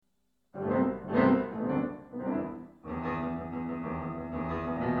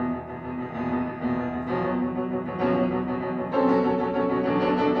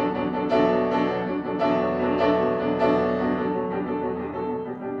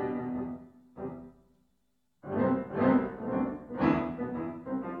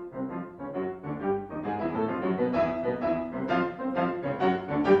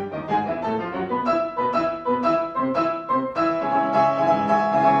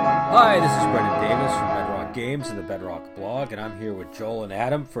Hi, this is Brendan Davis from Bedrock Games and the Bedrock Blog, and I'm here with Joel and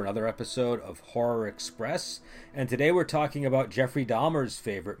Adam for another episode of Horror Express. And today we're talking about Jeffrey Dahmer's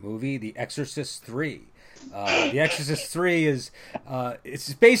favorite movie, The Exorcist 3. The Exorcist 3 is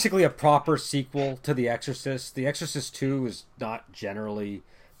it's basically a proper sequel to The Exorcist. The Exorcist 2 is not generally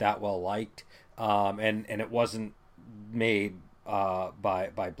that well liked, and it wasn't made by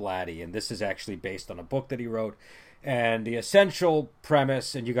Blatty, and this is actually based on a book that he wrote. And the essential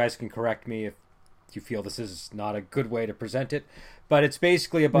premise, and you guys can correct me if you feel this is not a good way to present it, but it's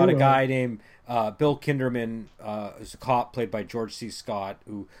basically about a guy named Bill Kinderman, who's a cop played by George C. Scott,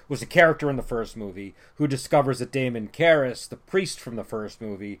 who was a character in the first movie, who discovers that Damon Karras, the priest from the first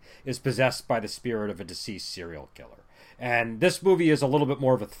movie, is possessed by the spirit of a deceased serial killer. And this movie is a little bit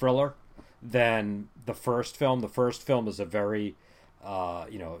more of a thriller than the first film. The first film is a very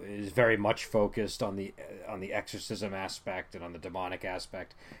is very much focused on the exorcism aspect and on the demonic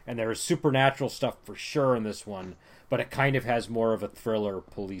aspect, and there is supernatural stuff for sure in this one, but it kind of has more of a thriller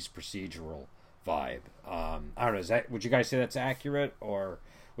police procedural vibe. I don't know, would you guys say that's accurate, or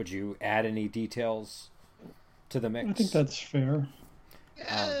would you add any details to the mix? I think that's fair.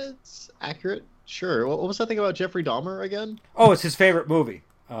 Yeah, it's accurate. Sure. What was that thing about Jeffrey Dahmer again? Oh, it's his favorite movie.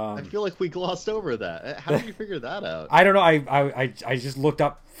 I feel like we glossed over that. How did you figure that out? I don't know. I just looked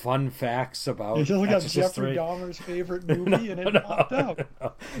up fun facts about. You just looked up Exorcist Jeffrey 3. Dahmer's favorite movie, and it popped out.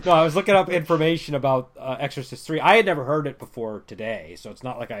 No, I was looking up information about Exorcist 3. I had never heard it before today, so it's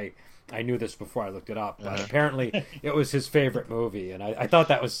not like I knew this before I looked it up. But apparently, it was his favorite movie, and I thought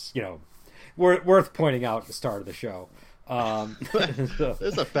that was worth pointing out at the start of the show.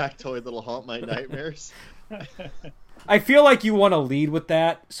 There's a factoid that'll haunt my nightmares. I feel like you want to lead with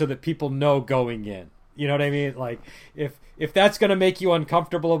that so that people know going in. You know what I mean? Like, if that's going to make you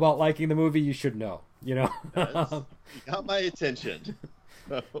uncomfortable about liking the movie, you should know. You know? Yes. You got my attention.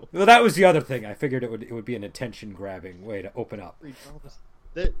 Well, that was the other thing. I figured it would be an attention-grabbing way to open up.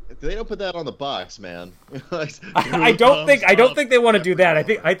 They don't put that on the box, man. I don't think they want to do that. I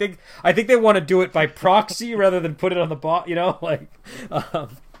think they want to do it by proxy rather than put it on the box. You know, like.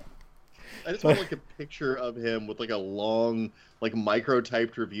 I just want like a picture of him with like a long, like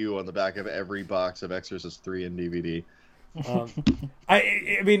micro-typed review on the back of every box of Exorcist 3 and DVD.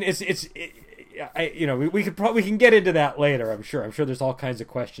 I mean, we can get into that later. I'm sure there's all kinds of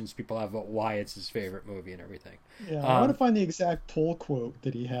questions people have about why it's his favorite movie and everything. Yeah, I want to find the exact pull quote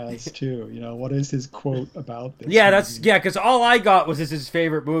that he has too. What is his quote about this? Yeah, movie? because all I got was this is his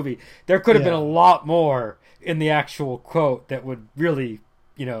favorite movie. There could have been a lot more in the actual quote that would really,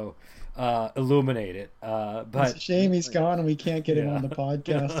 illuminate it. But it's a shame he's gone and we can't get him on the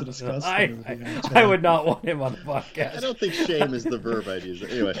podcast to discuss the movie. I would not want him on the podcast. I don't think shame is the verb I'd use.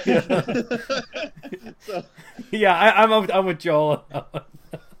 Anyway. So. Yeah, I'm with Joel.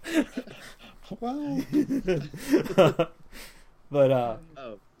 Well. But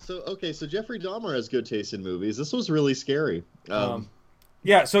So Jeffrey Dahmer has good taste in movies. This was really scary. What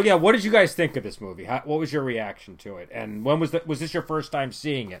did you guys think of this movie? What was your reaction to it? And when was this your first time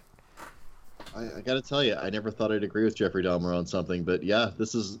seeing it? I got to tell you, I never thought I'd agree with Jeffrey Dahmer on something, but yeah,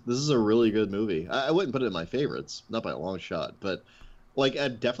 this is a really good movie. I wouldn't put it in my favorites, not by a long shot, but like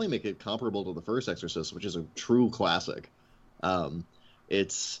I'd definitely make it comparable to the first Exorcist, which is a true classic.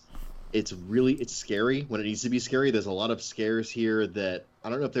 It's scary when it needs to be scary. There's a lot of scares here that I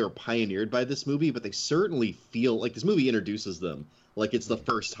don't know if they were pioneered by this movie, but they certainly feel like this movie introduces them. Like it's the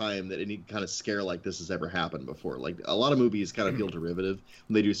first time that any kind of scare like this has ever happened before. Like a lot of movies kind of feel derivative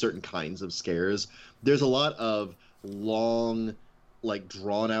when they do certain kinds of scares. There's a lot of long, like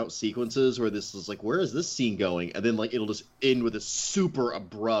drawn out sequences where this is like, where is this scene going? And then like it'll just end with a super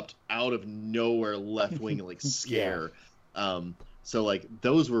abrupt, out of nowhere left wing like scare. So like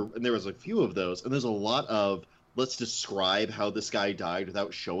those were, and there was a few of those, and there's a lot of let's describe how this guy died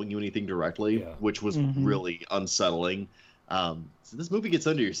without showing you anything directly, which was really unsettling. So this movie gets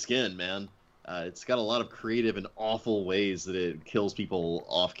under your skin, man. It's got a lot of creative and awful ways that it kills people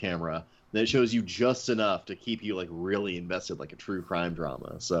off camera. Then it shows you just enough to keep you like really invested, like a true crime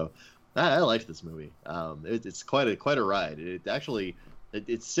drama. So I liked this movie. It's quite a ride. It actually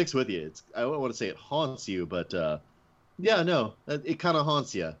it sticks with you. I don't want to say it haunts you, but it kind of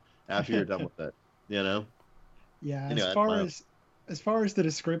haunts you after you're done with it. Yeah, as far as the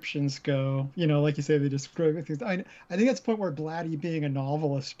descriptions go, like you say, the descriptions. I think that's the point where Blatty being a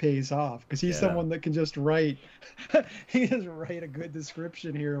novelist pays off, because he's someone that can just write. He just write a good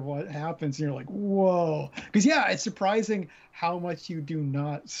description here of what happens, and you're like, whoa. Because it's surprising how much you do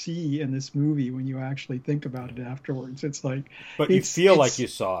not see in this movie when you actually think about it afterwards. It's like, but you feel like you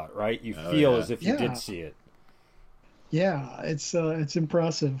saw it, right? You feel as if you did see it. Yeah, it's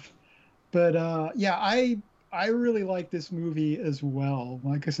impressive. But yeah, I really like this movie as well.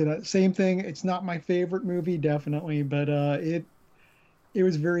 Like I said, same thing. It's not my favorite movie, definitely, but it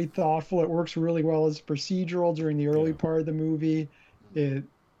was very thoughtful. It works really well as procedural during the early Yeah. part of the movie. It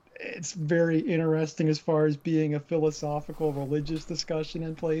it's very interesting as far as being a philosophical religious discussion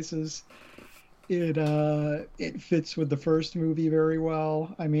in places. It fits with the first movie very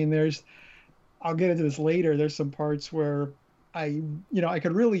well. I mean, there's I'll get into this later. There's some parts where I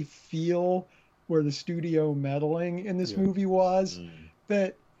could really feel where the studio meddling in this Yeah. movie was, Mm.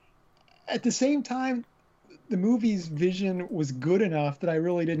 but at the same time, the movie's vision was good enough that I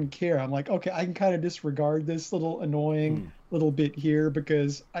really didn't care. I'm like, okay, I can kind of disregard this little annoying Mm. little bit here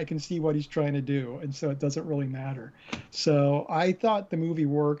because I can see what he's trying to do, and so it doesn't really matter. So I thought the movie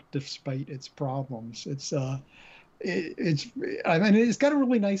worked despite its problems. It's I mean it's got a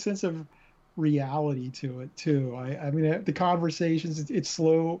really nice sense of reality to it too. I mean the conversations it's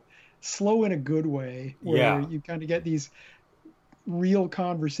slow in a good way where Yeah. you kind of get these real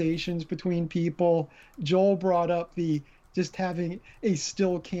conversations between people. Joel brought up the just having a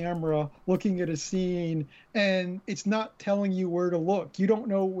still camera looking at a scene and it's not telling you where to look. You don't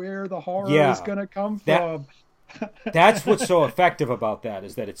know where the horror is Yeah. going to come That from. that's what's so effective about that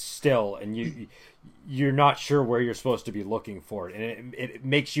is that it's still and you're not sure where you're supposed to be looking for it, and it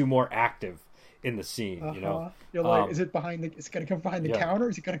makes you more active in the scene. You know. You're like, Um, is it behind the? Is it going to come behind the yeah. counter?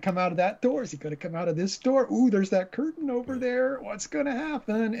 Is it going to come out of that door? Is it going to come out of this door? Ooh, there's that curtain over there. What's going to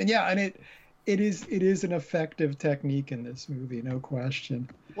happen? And yeah, and it is an effective technique in this movie, no question.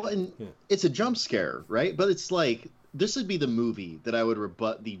 Well, and Yeah. it's a jump scare, right? But it's like this would be the movie that I would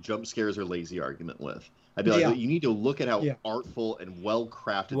rebut the jump scares are lazy argument with. I'd be like, Yeah, you need to look at how yeah. artful and well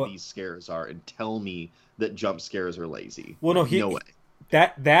crafted Well, these scares are, and tell me that jump scares are lazy. well, no, Like, no way.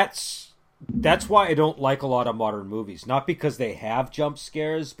 that's why I don't like a lot of modern movies. Not because they have jump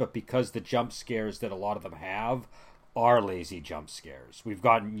scares, but because the jump scares that a lot of them have are lazy jump scares. We've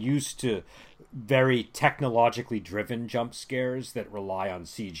gotten used to very technologically driven jump scares that rely on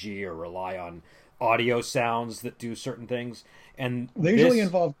CG or rely on audio sounds that do certain things. And They usually this,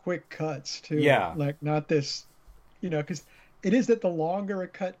 involve quick cuts too, yeah, like not this, because it is that the longer a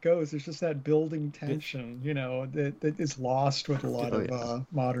cut goes, there's just that building tension, that is lost with a lot Oh, of yeah.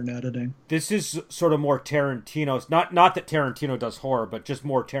 modern editing. this is sort of more Tarantino's. Not that Tarantino does horror, but just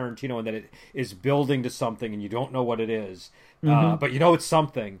more Tarantino in that it is building to something and you don't know what it is, Hmm. but you know it's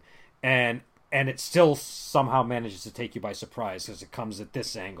something, and it still somehow manages to take you by surprise because it comes at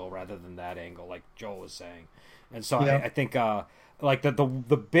this angle rather than that angle, like Joel was saying. And so Yeah. I think like the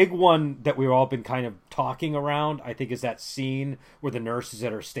big one that we've all been kind of talking around, I think, is that scene where the nurse is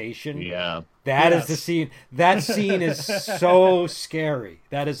at her station. Yeah. That is the Yes. scene. That scene is so scary.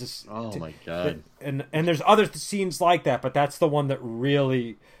 That is Oh my god. and there's other scenes like that, but that's the one that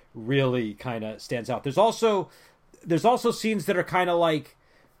really, really kind of stands out. There's also scenes that are kind of like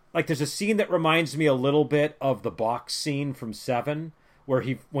there's a scene that reminds me a little bit of the box scene from Seven, where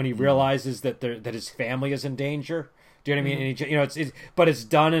when he realizes that that his family is in danger. Do you know what I mean? And it's but it's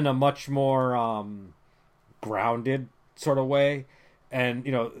done in a much more grounded sort of way, and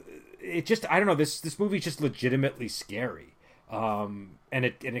it just I don't know, this movie's just legitimately scary, and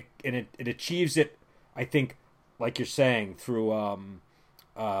it achieves it, I think, like you're saying, through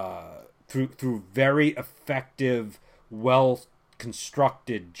through very effective, well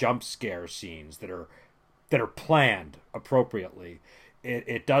constructed jump scare scenes that are planned appropriately.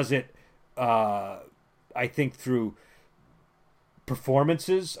 It does it, I think, through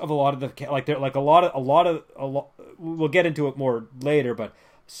performances of a lot of the like a lot. We'll get into it more later, but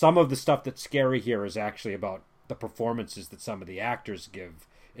some of the stuff that's scary here is actually about the performances that some of the actors give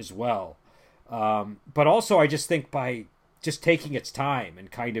as well. But also, I just think by just taking its time and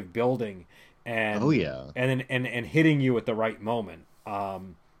kind of building and Oh yeah. and then and hitting you at the right moment.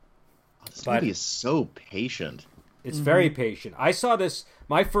 This But- movie is so patient. It's very patient. I saw this,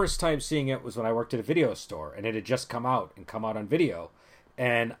 my first time seeing it was when I worked at a video store, and it had just come out on video.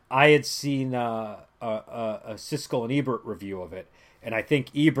 And I had seen a Siskel and Ebert review of it, and I think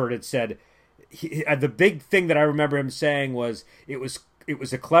Ebert had said the big thing that I remember him saying was it was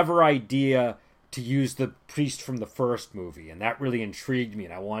a clever idea to use the priest from the first movie, and that really intrigued me,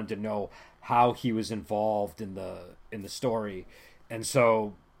 and I wanted to know how he was involved in the story. And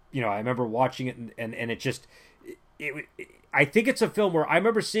so, I remember watching it, and it just I think it's a film where I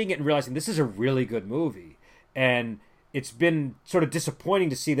remember seeing it and realizing this is a really good movie, and it's been sort of disappointing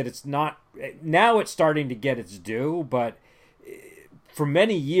to see that it's not. Now it's starting to get its due, but for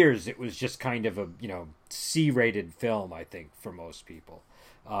many years it was just kind of a C-rated film, I think, for most people.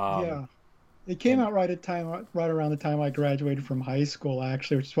 Yeah. It came out right around the time I graduated from high school,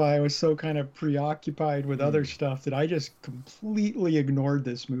 actually, which is why I was so kind of preoccupied with other stuff that I just completely ignored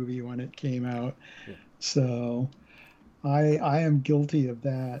this movie when it came out. Yeah. So I am guilty of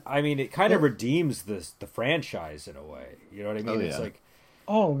that. I mean, it kind of redeems the franchise in a way. You know what I mean? Oh, It's yeah. like,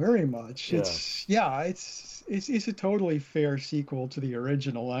 Oh, very much. Yeah. It's a totally fair sequel to the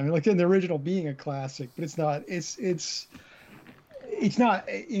original. I mean, like in the original being a classic, but it's not,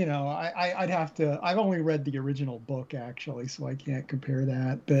 I'd have to, I've only read the original book actually, so I can't compare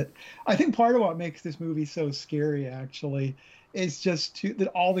that. But I think part of what makes this movie so scary actually is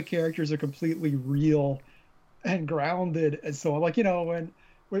that all the characters are completely real and grounded. And so like, when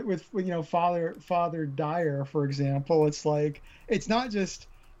Father Dyer, for example, it's like, it's not just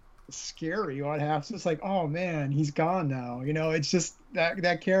scary what happens. It's like, oh man, he's gone now. It's just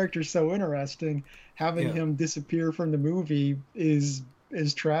that character's so interesting. Having him disappear from the movie is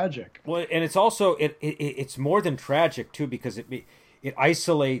tragic. well, and it's also it's more than tragic too, because it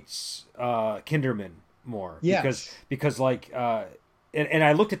isolates Kinderman more. Yes. Because like and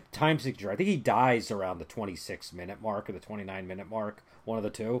I looked at the time signature. I think he dies around the 26-minute mark or the 29-minute mark, one of the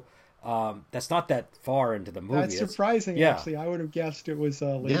two. That's not that far into the movie. That's surprising, actually. I would have guessed it was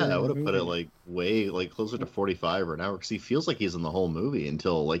later. Yeah, I would have movie. put it like way closer to 45 or an hour, because he feels like he's in the whole movie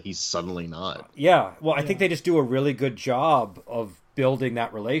until like he's suddenly not. Yeah, well, I think they just do a really good job of building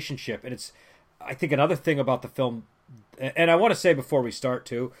that relationship, and I think another thing about the film, and I want to say before we start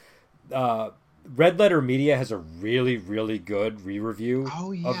too, Red Letter Media has a really, really good re-review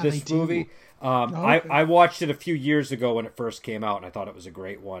of this movie. I watched it a few years ago when it first came out, and I thought it was a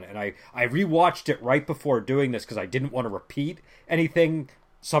great one. And I rewatched it right before doing this because I didn't want to repeat anything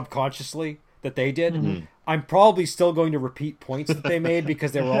subconsciously that they did. Mm-hmm. I'm probably still going to repeat points that they made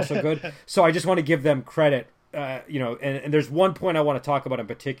because they were also good. So I just want to give them credit. And there's one point I want to talk about in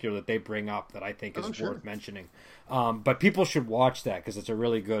particular that they bring up that I think is worth mentioning. But people should watch that because it's a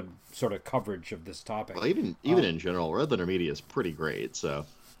really good sort of coverage of this topic. Well, even in general, Red Letter Media is pretty great. So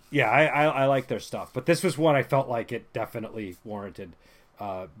yeah, I like their stuff, but this was one I felt like it definitely warranted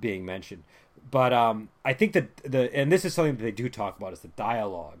being mentioned. But I think that and this is something that they do talk about, is the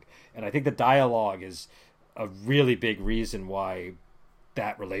dialogue, and I think the dialogue is a really big reason why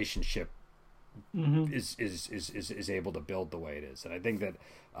that relationship is able to build the way it is. And I think that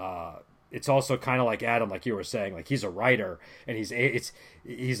it's also kind of like Adam, like you were saying, like he's a writer and he's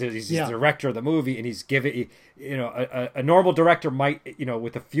the director of the movie, and he's giving, a normal director might,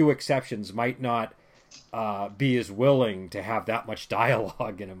 with a few exceptions, might not be as willing to have that much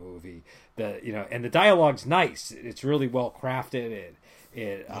dialogue in a movie. And the dialogue's nice. It's really well crafted.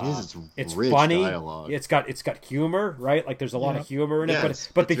 It's rich funny. Dialogue. It's got humor, right? Like there's a lot of humor in it,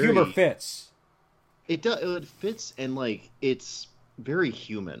 but the very, humor fits. It fits, and like it's very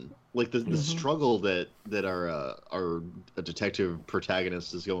human. Like the struggle that our detective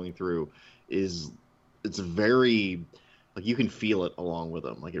protagonist is going through it's very, like, you can feel it along with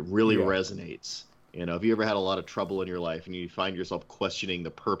him. Like it really resonates. If you ever had a lot of trouble in your life and you find yourself questioning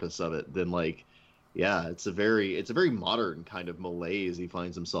the purpose of it, then it's a very modern kind of malaise he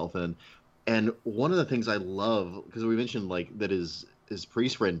finds himself in. And one of the things I love, because we mentioned like that his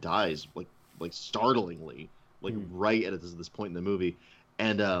priest friend dies like startlingly, like right at this point in the movie,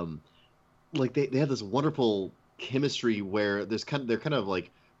 and like they have this wonderful chemistry where they're kind of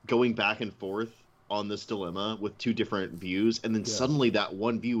like going back and forth on this dilemma with two different views, and then suddenly that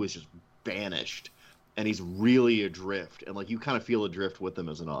one view is just banished, and he's really adrift, and like you kind of feel adrift with him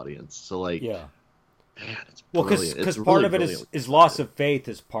as an audience. So like, man, it's well, because part of it is loss of faith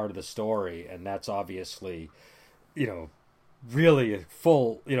is part of the story, and that's obviously, really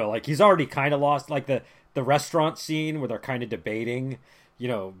full. Like he's already kind of lost, like the restaurant scene where they're kind of debating,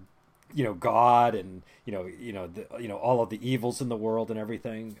 God and all of the evils in the world and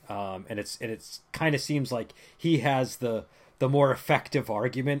everything. And it's kind of seems like he has the more effective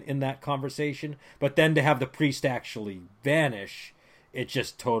argument in that conversation. But then to have the priest actually vanish, it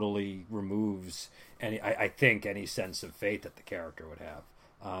just totally removes I think any sense of faith that the character would have.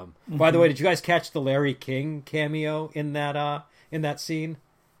 By the way, did you guys catch the Larry King cameo in that scene?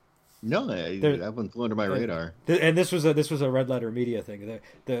 No, that one flew under my radar. And this was a Red Letter Media thing.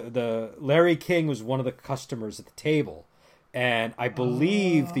 The Larry King was one of the customers at the table, and I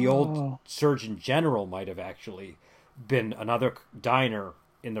believe the old Surgeon General might have actually been another diner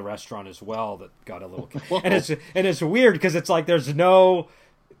in the restaurant as well that got a little. and it's weird because it's like there's no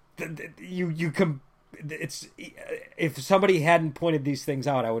it's if somebody hadn't pointed these things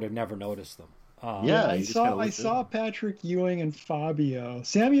out, I would have never noticed them. Yeah, I saw Patrick Ewing and Fabio.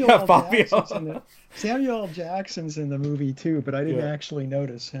 Samuel L. Jackson's in the movie too, but I didn't actually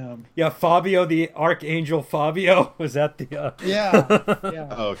notice him. Yeah, Fabio, the Archangel Fabio, was that the? Yeah.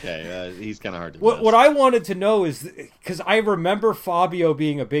 Okay, he's kind of hard to. What I wanted to know is because I remember Fabio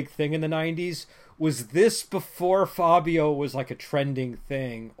being a big thing in the '90s. Was this before Fabio was like a trending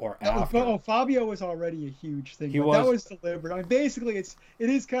thing, or after? Oh, Fabio was already a huge thing. That was deliberate. I mean, basically, it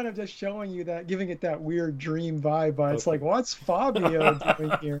is kind of just showing you that, giving it that weird dream vibe. But it's like, what's Fabio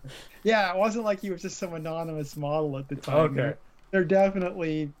doing here? Yeah, it wasn't like he was just some anonymous model at the time. Okay, they're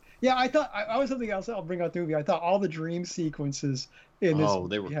definitely. Yeah, I thought I was something else I'll bring out the movie. I thought all the dream sequences in this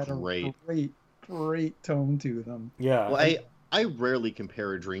they were had great. A great tone to them. Yeah. Well, I rarely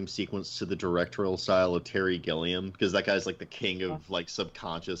compare a dream sequence to the directorial style of Terry Gilliam, because that guy's like the king of like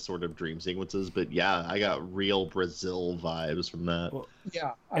subconscious sort of dream sequences. But yeah, I got real Brazil vibes from that. Well,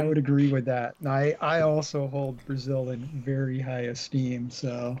 yeah, I would agree with that. And I also hold Brazil in very high esteem.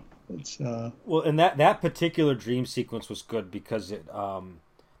 So it's well, and that particular dream sequence was good because it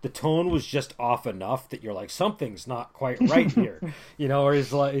the tone was just off enough that you're like, something's not quite right here, or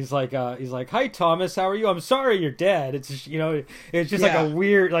he's like, hi Thomas, how are you? I'm sorry you're dead. It's just, it's just like a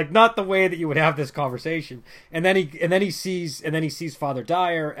weird, like not the way that you would have this conversation. And then he sees Father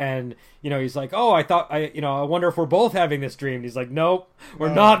Dyer, and he's like, oh, I wonder if we're both having this dream. And he's like, nope,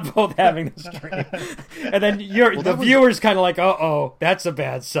 we're not both having this dream. And then the viewer's kind of like, oh, that's a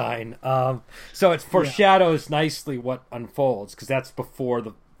bad sign. So it foreshadows nicely what unfolds, because that's before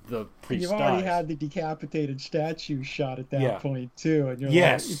the priest You've already dies. had the decapitated statue shot at that point too, and you're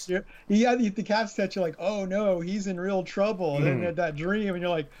like, the decapitated statue, like, oh no, he's in real trouble. And then that dream, and you're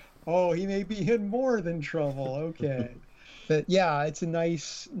like, oh, he may be in more than trouble. Okay, but yeah, it's a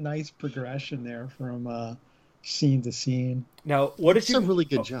nice progression there from scene to scene. Now, what did It's a really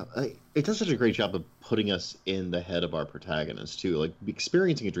good job. It does such a great job of putting us in the head of our protagonist too, like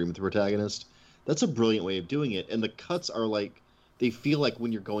experiencing a dream with the protagonist. That's a brilliant way of doing it, and the cuts are like, they feel like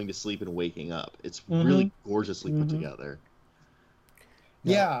when you're going to sleep and waking up. It's really gorgeously put together.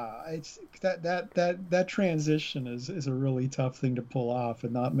 Yeah, it's that transition is a really tough thing to pull off,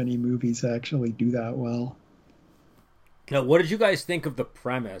 and not many movies actually do that well. Now, what did you guys think of the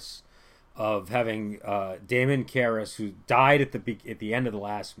premise of having Damon Karras, who died at the end of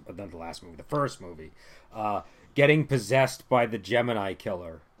the first movie, getting possessed by the Gemini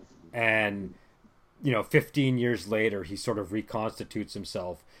killer, and 15 years later, he sort of reconstitutes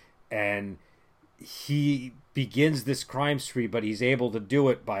himself, and he begins this crime spree, but he's able to do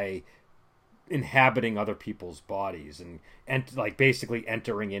it by inhabiting other people's bodies and like basically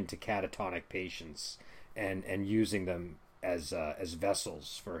entering into catatonic patients and using them as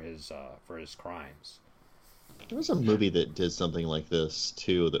vessels for his crimes. There was a movie that did something like this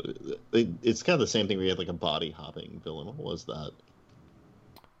too. It's kind of the same thing where you had like a body hopping villain. What was that?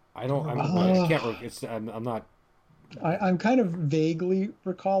 I can't. I'm not. I'm kind of vaguely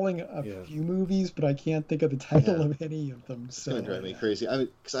recalling a few movies, but I can't think of the title of any of them. So it's gonna drive me crazy.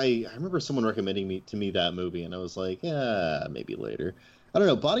 Because I remember someone recommending to me that movie, and I was like, yeah, maybe later. I don't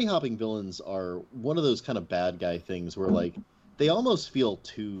know. Body hopping villains are one of those kind of bad guy things where like they almost feel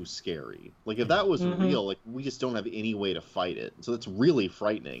too scary. Like if that was real, like we just don't have any way to fight it. So it's really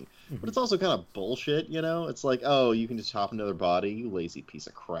frightening. But it's also kind of bullshit, It's like, oh, you can just hop into their body, you lazy piece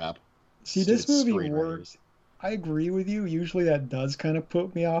of crap. See, this movie works. I agree with you. Usually that does kind of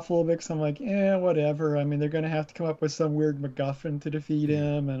put me off a little bit, because I'm like, whatever. I mean, they're going to have to come up with some weird MacGuffin to defeat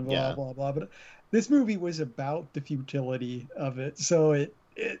him and blah, blah, blah. But this movie was about the futility of it. So it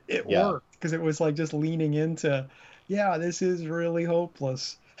worked, because it was like just leaning into, this is really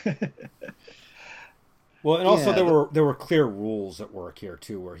hopeless. Well, and also there were clear rules at work here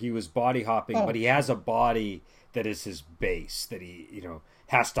too, where he was body hopping, but he has a body that is his base that he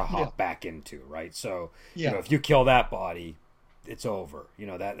has to hop back into, right? So if you kill that body, it's over.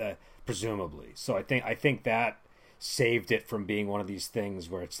 That presumably. So I think that saved it from being one of these things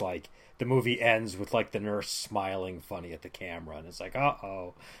where it's like the movie ends with like the nurse smiling funny at the camera, and it's like,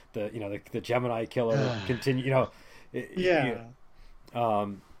 the Gemini killer continue.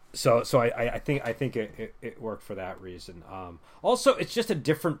 So I think it worked for that reason. Also, it's just a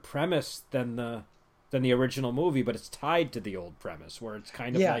different premise than the original movie, but it's tied to the old premise, where it's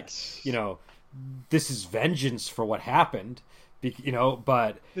kind of like, this is vengeance for what happened,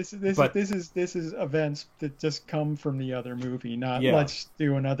 but this is events that just come from the other movie, not let's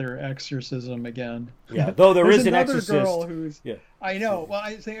do another exorcism again. Yeah, though there is an exorcist. Girl who's I know. Well,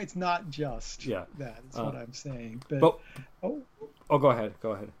 I say it's not just that. That's what I'm saying. But Oh, go ahead.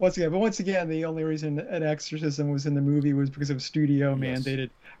 Go ahead. Once again, the only reason an exorcism was in the movie was because of studio mandated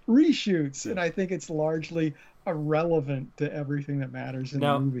reshoots, and I think it's largely irrelevant to everything that matters in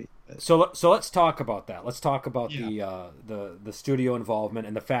the movie. So let's talk about that. Let's talk about the studio involvement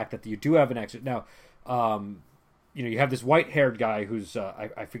and the fact that you do have an exorcist now. You have this white-haired guy who's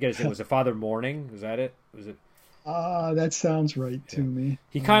I forget his name. Was it Father Morning? Was that it? Was it? That sounds right to me.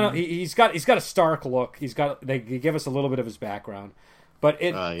 He kind of he's got a stark look. They give us a little bit of his background, but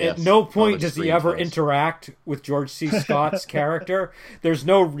at no point does he ever interact with George C. Scott's character. There's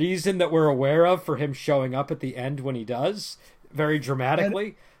no reason that we're aware of for him showing up at the end when he does, very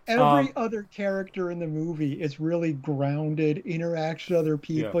dramatically. And every other character in the movie is really grounded, interacts with other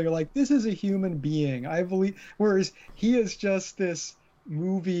people. Yeah. You're like, this is a human being, I believe. Whereas he is just this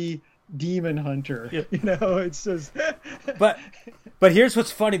movie demon hunter. It's just but here's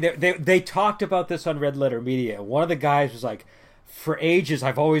what's funny. They talked about this on Red Letter Media, and one of the guys was like, for ages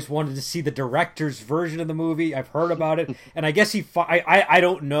I've always wanted to see the director's version of the movie. I've heard about it, and I guess I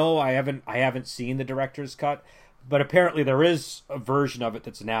don't know, I haven't seen the director's cut, but apparently there is a version of it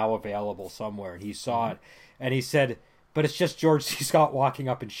that's now available somewhere, and he saw it, and he said, but it's just George C. Scott walking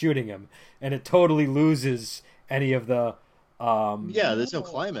up and shooting him, and it totally loses any of the there's no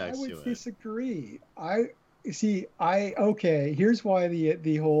climax to it. I would disagree. Here's why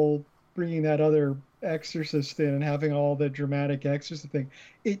the whole bringing that other exorcist in and having all the dramatic exorcist thing,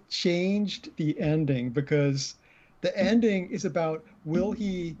 it changed the ending, because the ending is about, will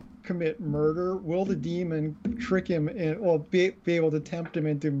he commit murder? Will the demon trick him be able to tempt him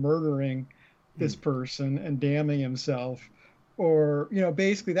into murdering this person and damning himself? Or,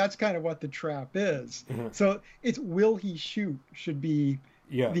 basically that's kind of what the trap is. Mm-hmm. So it's, will he shoot should be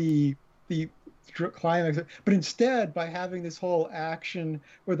the climax. But instead, by having this whole action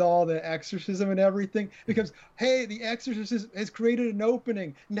with all the exorcism and everything, it becomes, hey, the exorcist has created an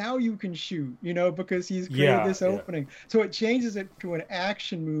opening. Now you can shoot, because he's created this opening. So it changes it to an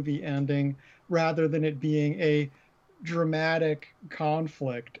action movie ending rather than it being a dramatic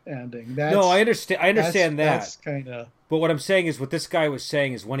conflict ending. I understand that. That's kind of... But what I'm saying is, what this guy was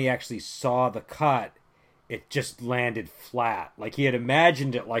saying is, when he actually saw the cut, it just landed flat. Like, he had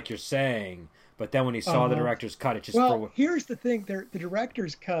imagined it, like you're saying, but then when he saw the director's cut, it just... Here's the thing. The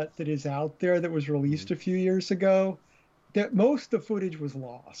director's cut that is out there that was released a few years ago, that most of the footage was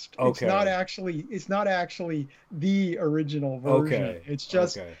lost. Okay. It's not actually the original version. Okay. It's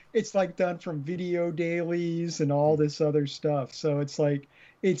just, it's like done from video dailies and all this other stuff. So it's like,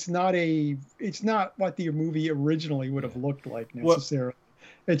 it's not what the movie originally would have looked like necessarily.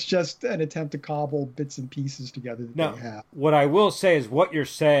 It's just an attempt to cobble bits and pieces together that they have. What I will say is, what you're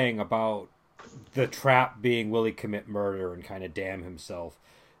saying about the trap being, will he commit murder and kind of damn himself,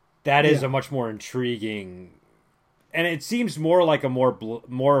 that is a much more intriguing, and it seems more like a more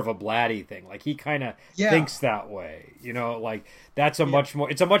of a Blatty thing. Like, he kind of thinks that way, like that's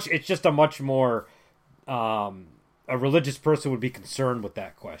it's just a much more a religious person would be concerned with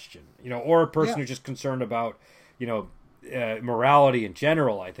that question, or a person who's just concerned about, morality in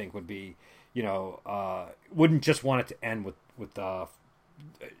general, I think would be, wouldn't just want it to end with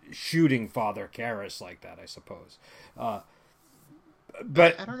shooting Father Karras like that, I suppose.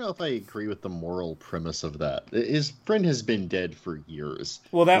 But I don't know if I agree with the moral premise of that. His friend has been dead for years.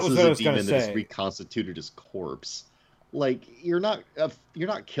 Well, that was what I was going to say. That has reconstituted his corpse. Like, you're not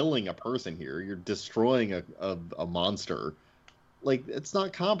killing a person here. You're destroying a monster. Like, it's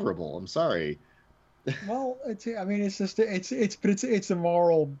not comparable. I'm sorry. Well, it's a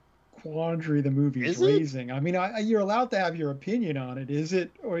moral quandary the movie is raising. I mean, you're allowed to have your opinion on it. Is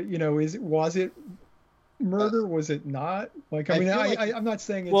it, or was it murder? Was it not? Like, I'm not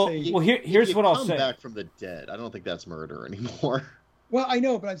saying it's here's what I'll say. Come back from the dead. I don't think that's murder anymore. Well, I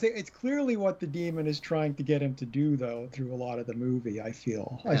know, but I'm saying it's clearly what the demon is trying to get him to do, though, through a lot of the movie. I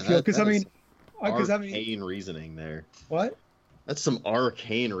feel because arcane reasoning there. What? That's some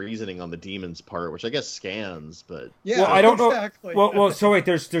arcane reasoning on the demon's part, which I guess scans, but I don't know. So wait,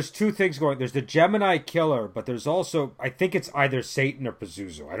 there's two things going. There's the Gemini killer, but there's also, I think it's either Satan or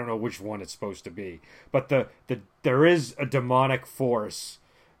Pazuzu. I don't know which one it's supposed to be, but there is a demonic force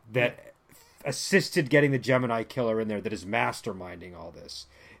that assisted getting the Gemini killer in there that is masterminding all this.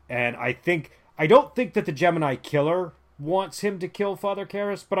 And I don't think that the Gemini killer wants him to kill Father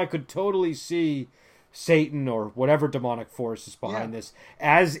Karras, but I could totally see Satan or whatever demonic force is behind this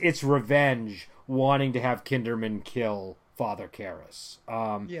as its revenge, wanting to have Kinderman kill Father Karras.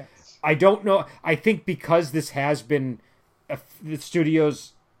 Yes. I don't know. I think because this has been the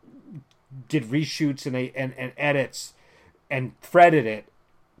studios did reshoots and edits and threaded it,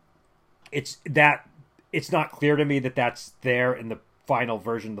 it's that it's not clear to me that that's there in the final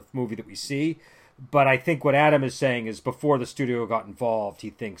version of the movie that we see. But I think what Adam is saying is before the studio got involved, he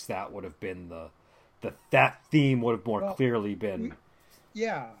thinks that would have been that theme would have more clearly been.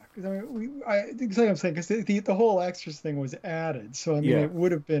 Yeah, because I think I'm saying because the whole Exorcist thing was added, so I mean it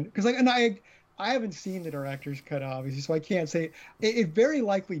would have been because I haven't seen the director's cut obviously, so I can't say it very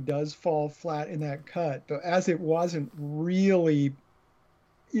likely does fall flat in that cut, but as it wasn't really,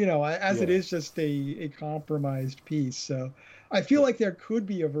 it is just a compromised piece, so I feel like there could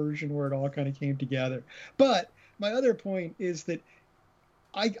be a version where it all kind of came together. But my other point is that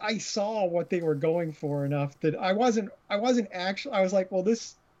I saw what they were going for enough that I wasn't actually, I was like, well,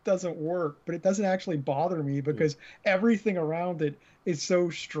 this doesn't work, but it doesn't actually bother me because everything around it is so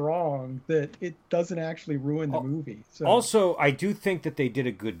strong that it doesn't actually ruin the movie. So also, I do think that they did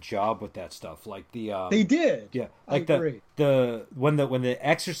a good job with that stuff. Like they did. Yeah. Like when the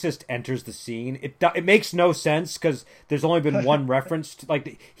exorcist enters the scene, it makes no sense because there's only been one reference to,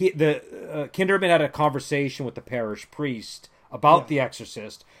 like Kinderman had a conversation with the parish priest about the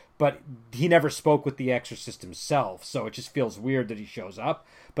exorcist, but he never spoke with the exorcist himself, so it just feels weird that he shows up.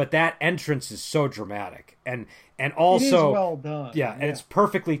 But that entrance is so dramatic, and also it is well done. Yeah, and it's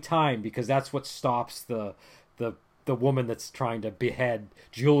perfectly timed because that's what stops the woman that's trying to behead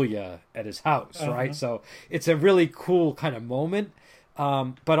Julia at his house, right? So it's a really cool kind of moment.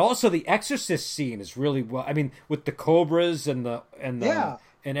 But also the exorcist scene is really well. I mean, with the cobras and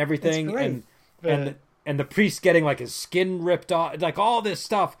everything, and the priest getting like his skin ripped off, like all this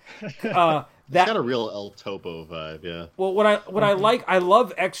stuff. That's got a real El Topo vibe, yeah. Well, I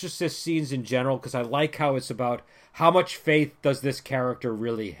love exorcist scenes in general because I like how it's about how much faith does this character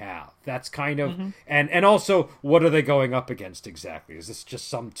really have. That's kind of and also what are they going up against exactly? Is this just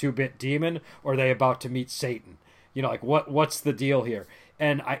some 2-bit demon, or are they about to meet Satan? Like what's the deal here?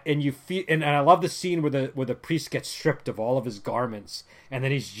 And you feel and I love the scene where the priest gets stripped of all of his garments, and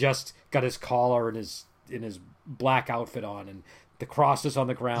then he's just got his collar and his black outfit on, and the cross is on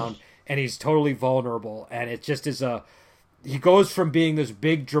the ground, and he's totally vulnerable, and it just is he goes from being this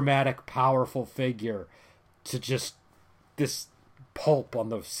big, dramatic, powerful figure to just this pulp on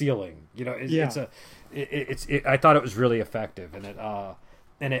the ceiling. I thought it was really effective, and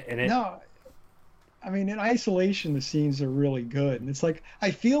no, I mean, in isolation, the scenes are really good, and it's like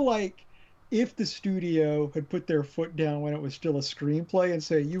I feel like if the studio had put their foot down when it was still a screenplay and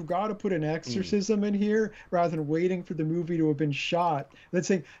say, you've got to put an exorcism in here rather than waiting for the movie to have been shot, then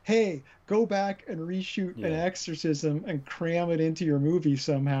saying, hey, go back and reshoot an exorcism and cram it into your movie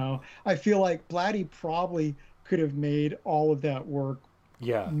somehow. I feel like Blatty probably could have made all of that work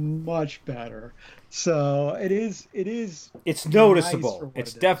much better. So it's noticeable.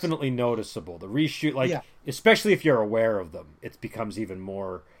 It's definitely noticeable. The reshoot, especially if you're aware of them, it becomes even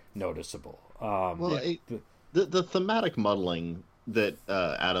more noticeable. The thematic muddling that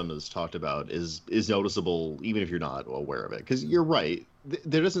Adam has talked about is noticeable even if you're not aware of it, because you're right,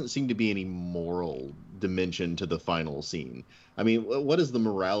 there doesn't seem to be any moral dimension to the final scene. I mean, what is the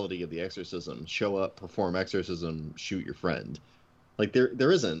morality of the exorcism? Show up, perform exorcism, shoot your friend. Like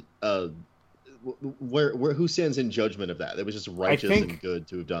there isn't where who stands in judgment of that? It was just righteous and good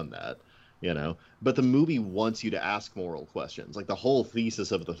to have done that. But the movie wants you to ask moral questions. Like the whole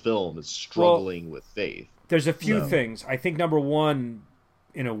thesis of the film is struggling with faith. There's a few things. I think number one,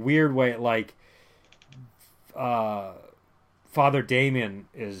 in a weird way, like Father Damien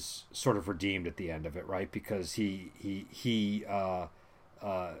is sort of redeemed at the end of it, right? Because he's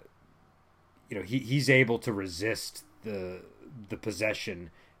able to resist the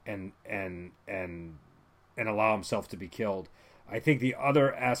possession and allow himself to be killed. I think the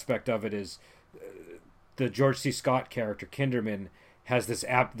other aspect of it is the George C. Scott character Kinderman has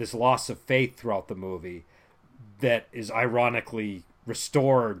this loss of faith throughout the movie that is ironically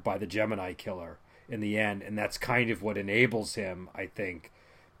restored by the Gemini killer in the end, and that's kind of what enables him, I think,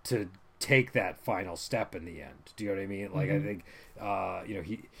 to take that final step in the end. Do you know what I mean? Like I think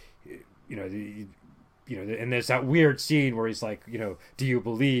and there's that weird scene where he's like, do you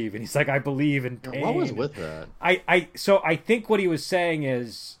believe? And he's like, I believe in pain. What was with that? So I think what he was saying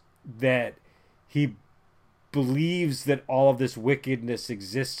is that he believes that all of this wickedness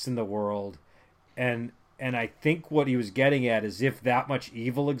exists in the world, and I think what he was getting at is if that much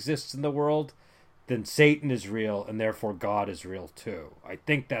evil exists in the world, then Satan is real, and therefore God is real too. I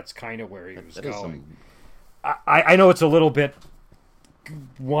think that's kind of where he was going. I know it's a little bit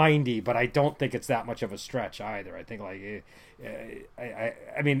windy, but I don't think it's that much of a stretch either. I think I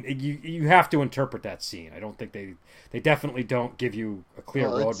mean you have to interpret that scene. I don't think they definitely don't give you a clear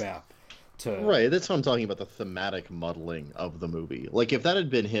roadmap to right. That's what I'm talking about, the thematic muddling of the movie. Like, if that had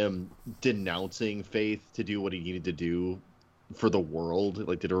been him denouncing faith to do what he needed to do for the world,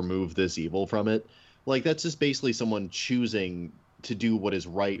 like to remove this evil from it, like that's just basically someone choosing to do what is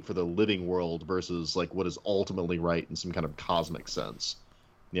right for the living world versus like what is ultimately right in some kind of cosmic sense.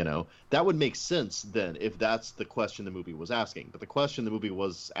 You know, that would make sense then if that's the question the movie was asking. But the question the movie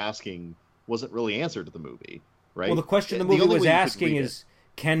was asking wasn't really answered to the movie, right? Well, the question the movie was asking is,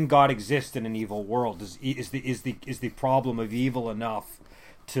 can God exist in an evil world? Is the problem of evil enough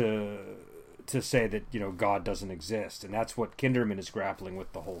to say that, you know, God doesn't exist? And that's what Kinderman is grappling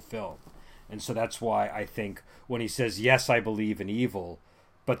with the whole film. And so that's why I think when he says, yes, I believe in evil,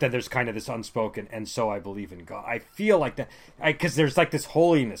 but then there's kind of this unspoken, and so I believe in God. I feel like that, because there's like this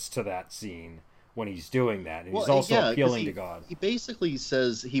holiness to that scene when he's doing that. And he's also appealing to God. He basically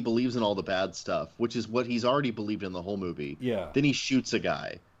says he believes in all the bad stuff, which is what he's already believed in the whole movie. Yeah. Then he shoots a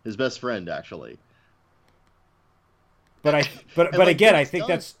guy, his best friend, actually. But again, I think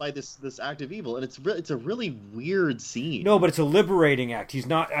that's by this act of evil, and it's a really weird scene. No, but it's a liberating act. He's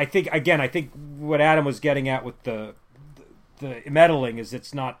not. I think what Adam was getting at with the meddling is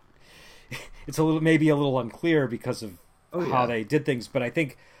it's not. It's maybe a little unclear because of how they did things, but I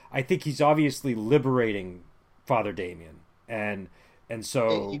think he's obviously liberating Father Damien, and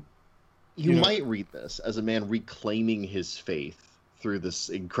so you might read this as a man reclaiming his faith through this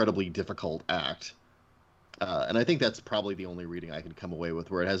incredibly difficult act. And I think that's probably the only reading I can come away with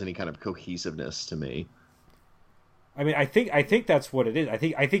where it has any kind of cohesiveness to me. I mean, I think that's what it is. I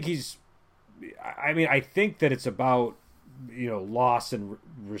think he's. I mean, I think that it's about, you know, loss and.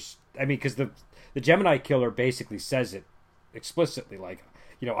 I mean, because the Gemini killer basically says it explicitly, like,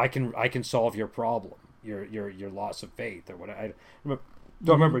 you know, I can solve your problem, your loss of faith or what. I don't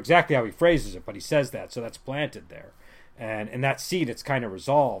remember exactly how he phrases it, but he says that, so that's planted there, and in that scene, it's kind of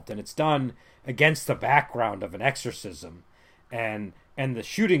resolved, and it's done against the background of an exorcism, and the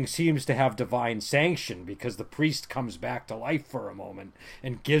shooting seems to have divine sanction because the priest comes back to life for a moment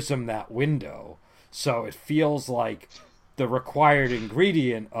and gives him that window. So it feels like the required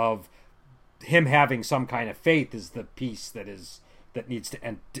ingredient of him having some kind of faith is the piece that needs to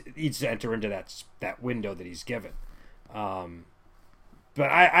enter into that window that he's given. But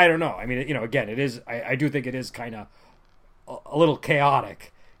I don't know. I mean, you know, again, it is. I do think it is kind of a little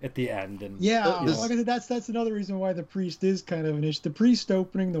chaotic at the end, and like I said, that's another reason why the priest is kind of an issue. The priest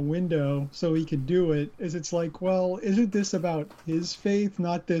opening the window so he could do it is, it's like, well, isn't this about his faith,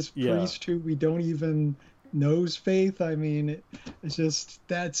 not this priest who we don't even know's faith? I mean, it's just,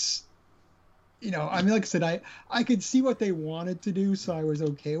 that's, you know, I mean, like I said, I could see what they wanted to do, so I was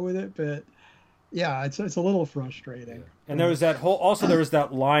okay with it, but yeah, it's a little frustrating. And there was that there was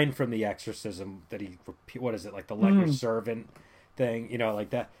that line from The Exorcism that what is it, like the let your servant thing, you know, like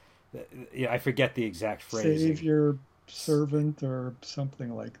that. I forget the exact phrase. Save your servant or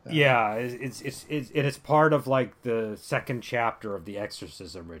something like that. Yeah, it's part of like the second chapter of the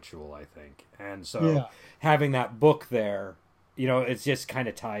exorcism ritual, I think. And so having that book there, you know, it just kind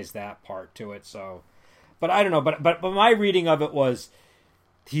of ties that part to it. So, but I don't know. But my reading of it was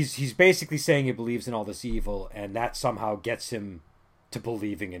he's basically saying he believes in all this evil, and that somehow gets him to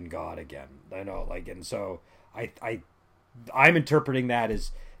believing in God again. I know, like, and so I'm interpreting that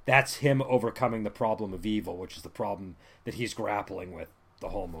as that's him overcoming the problem of evil, which is the problem that he's grappling with the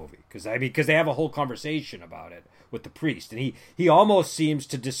whole movie. Because they have a whole conversation about it with the priest, and he almost seems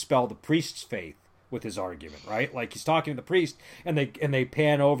to dispel the priest's faith with his argument, right? Like he's talking to the priest, and they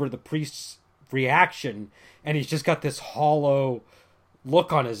pan over the priest's reaction, and he's just got this hollow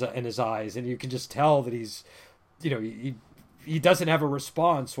look in his eyes, and you can just tell that he's, you know, he doesn't have a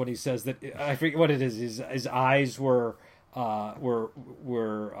response when he says that. I forget what it is. His eyes were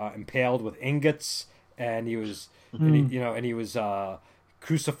impaled with ingots, and he was, and he was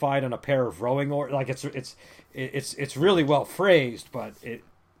crucified on a pair of rowing oars. Like it's really well phrased, but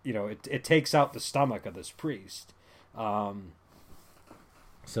it takes out the stomach of this priest.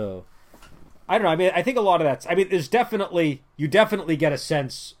 So I don't know. I mean, I think a lot of that's. I mean, you definitely get a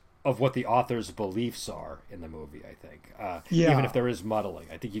sense of what the author's beliefs are in the movie. I think, even if there is muddling,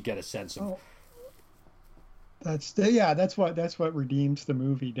 I think you get a sense of. That's what redeems the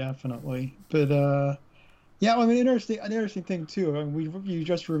movie, definitely. But I mean, an interesting thing too. I mean, you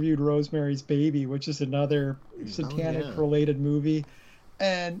just reviewed Rosemary's Baby, which is another satanic related movie,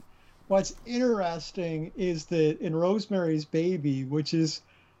 and what's interesting is that in Rosemary's Baby, which is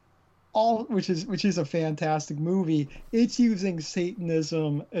a fantastic movie, it's using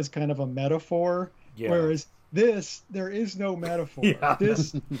Satanism as kind of a metaphor, whereas there is no metaphor.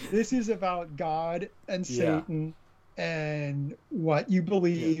 This is about God and Satan, and what you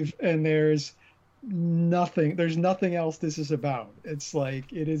believe, and there's nothing else this is about. It's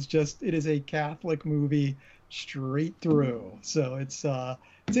like it is a Catholic movie straight through. So it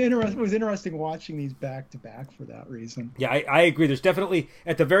was interesting watching these back to back for that reason. Yeah, I agree. There's definitely,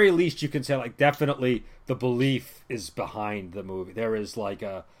 at the very least, you can say like definitely the belief is behind the movie. There is like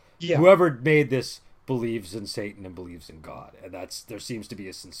whoever made this believes in Satan and believes in God, and there seems to be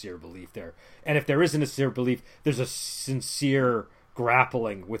a sincere belief there. And if there isn't a sincere belief, there's a sincere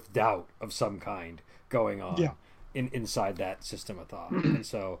grappling with doubt of some kind going on inside that system of thought. And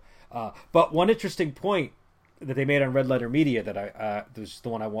so, but one interesting point that they made on Red Letter Media that was the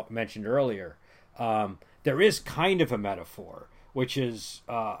one I mentioned earlier. There is kind of a metaphor, which is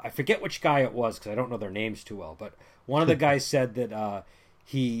I forget which guy it was because I don't know their names too well, but one of the guys said that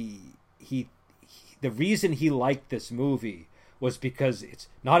the reason he liked this movie was because it's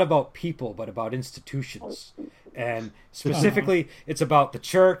not about people but about institutions, and specifically it's about the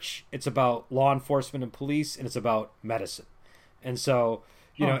church, it's about law enforcement and police, and it's about medicine. And so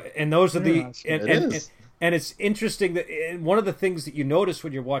and those are and it's interesting that one of the things that you notice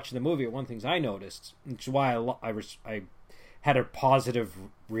when you're watching the movie, one of the things I noticed, which is why I had a positive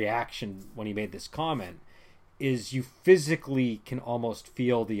reaction when he made this comment, is you physically can almost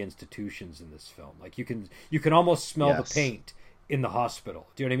feel the institutions in this film. Like you can almost smell the paint in the hospital.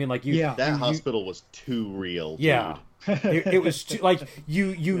 Do you know what I mean? Like that hospital was too real. Dude. Yeah, it was too, like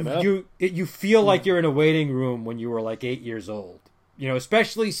you feel like you're in a waiting room when you were like 8 years old.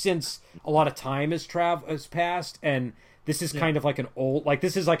 Especially since a lot of time has passed, and this is kind of like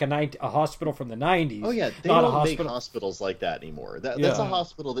this is like a hospital from the 90s. Oh yeah, they don't make hospitals like that anymore. That's a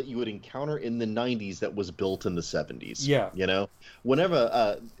hospital that you would encounter in the 90s that was built in the 70s. Yeah.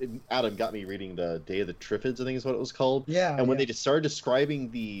 Whenever Adam got me reading the Day of the Triffids, I think is what it was called. Yeah. And when they just started describing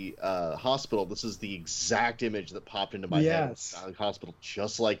the hospital, this is the exact image that popped into my head. A hospital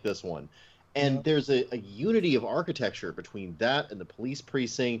just like this one. And there's a unity of architecture between that and the police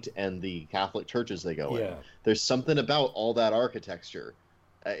precinct and the Catholic churches they go in. There's something about all that architecture.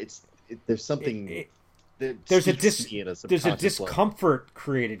 There's something. There's a discomfort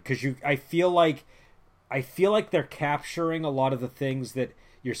created because I feel like they're capturing a lot of the things that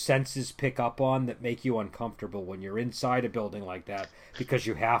your senses pick up on that make you uncomfortable when you're inside a building like that because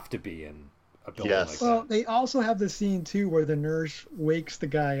you have to be in a building like that. Well, they also have the scene too where the nurse wakes the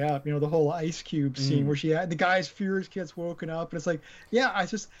guy up. The whole Ice Cube scene where the guy's furious gets woken up, and it's like,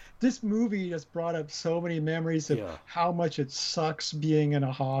 this movie just brought up so many memories of how much it sucks being in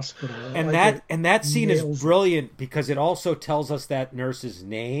a hospital. And that scene is brilliant because it also tells us that nurse's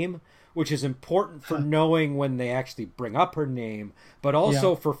name, which is important for knowing when they actually bring up her name, but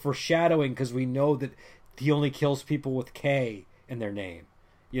also for foreshadowing because we know that he only kills people with K in their name.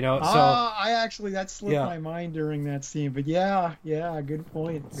 I actually that slipped my mind during that scene, but good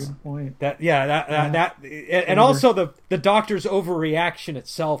point. And also the doctor's overreaction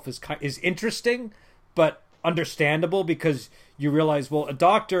itself is interesting, but understandable because you realize, well, a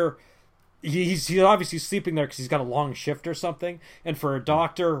doctor, he's obviously sleeping there because he's got a long shift or something, and for a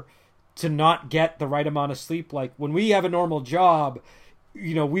doctor to not get the right amount of sleep, like when we have a normal job,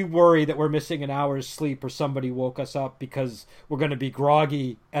 we worry that we're missing an hour's sleep or somebody woke us up because we're going to be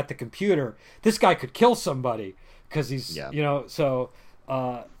groggy at the computer. This guy could kill somebody because he's, so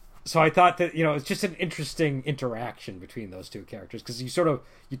I thought that, it's just an interesting interaction between those two characters because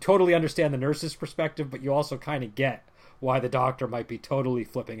you totally understand the nurse's perspective, but you also kind of get why the doctor might be totally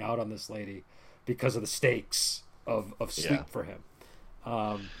flipping out on this lady because of the stakes of sleep for him.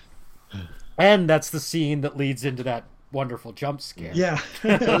 And that's the scene that leads into that wonderful jump scare. Yeah.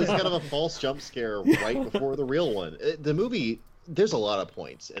 There's kind of a false jump scare right before the real one. The movie, there's a lot of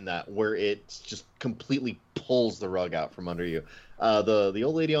points in that where it just completely pulls the rug out from under you. The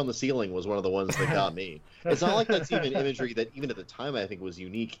old lady on the ceiling was one of the ones that got me. It's not like that's even imagery that even at the time I think was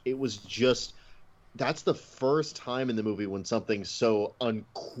unique. It was just, that's the first time in the movie when something so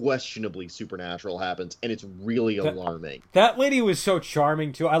unquestionably supernatural happens, and it's really alarming. That lady was so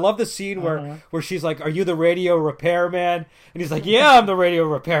charming too. I love the scene where she's like, "Are you the radio repairman?" And he's like, "Yeah, I'm the radio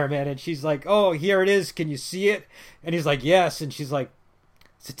repairman." And she's like, "Oh, here it is. Can you see it?" And he's like, "Yes." And she's like,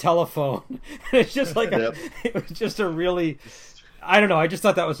 "It's a telephone." And it's just like it was just a really, I don't know. I just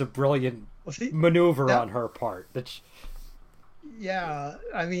thought that was a brilliant maneuver on her part. Yeah,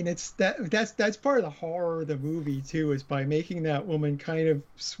 I mean that's part of the horror of the movie too, is by making that woman kind of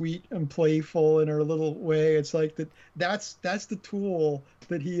sweet and playful in her little way. It's like that's the tool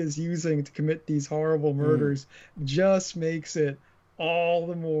that he is using to commit these horrible murders. Just makes it all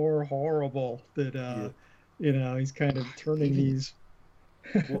the more horrible that he's kind of turning these.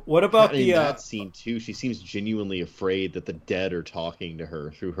 What about in that scene too? She seems genuinely afraid that the dead are talking to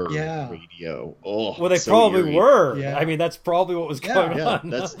her through her radio. Oh, well, they so probably eerie. were. Yeah. I mean, that's probably what was going on.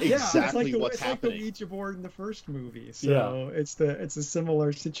 That's exactly what's it's happening. like the Ouija board in the first movie. So it's a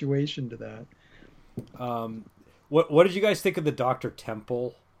similar situation to that. What did you guys think of the Dr.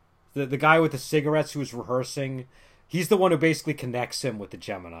 Temple, the guy with the cigarettes who was rehearsing? He's the one who basically connects him with the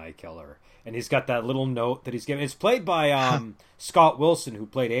Gemini killer. And he's got that little note that he's giving. It's played by Scott Wilson, who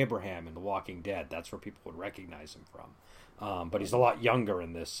played Abraham in The Walking Dead. That's where people would recognize him from. But he's a lot younger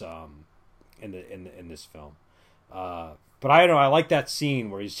in this in this film. But I don't know. I like that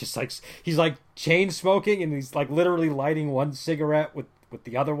scene where he's just like chain smoking, and he's like literally lighting one cigarette with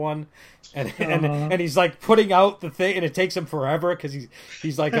the other one, and he's like putting out the thing, and it takes him forever because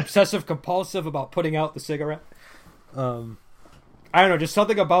he's like obsessive compulsive about putting out the cigarette. I don't know, just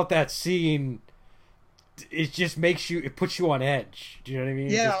something about that scene. It just it puts you on edge. Do you know what I mean?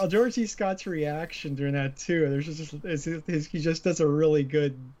 Yeah, George C. Scott's reaction during that too. He just does a really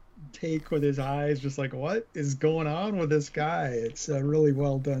good take with his eyes, just like, what is going on with this guy? It's a really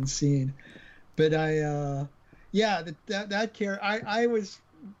well done scene. But that character,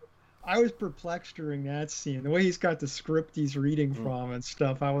 I was perplexed during that scene. The way he's got the script he's reading from and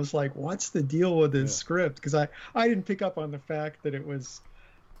stuff, I was like, what's the deal with this script? Because I didn't pick up on the fact that it was,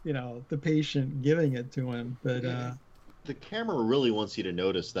 the patient giving it to him. But the camera really wants you to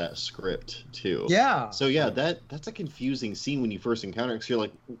notice that script too. Yeah. So that's a confusing scene when you first encounter it, because you're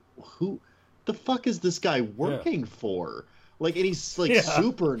like, who the fuck is this guy working for? Like, and he's like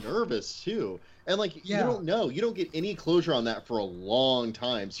super nervous too. And like, you don't know, you don't get any closure on that for a long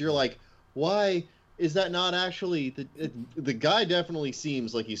time. So you're like, why is that not actually the guy? Definitely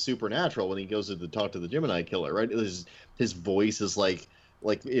seems like he's supernatural when he goes to talk to the Gemini killer, right? His voice is like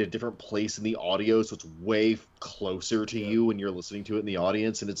in a different place in the audio, so it's way closer to you when you're listening to it in the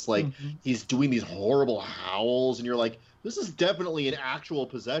audience, and it's like he's doing these horrible howls, and you're like, this is definitely an actual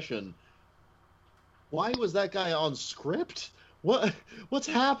possession. Why was that guy on script? What's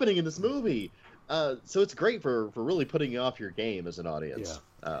happening in this movie? So it's great for really putting you off your game as an audience.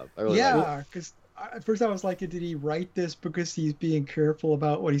 Because at first I was like, did he write this because he's being careful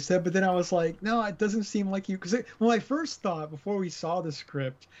about what he said? But then I was like, no, it doesn't seem like you. Because when I first thought, before we saw the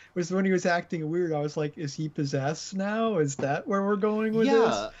script, was when he was acting weird. I was like, is he possessed now? Is that where we're going with this?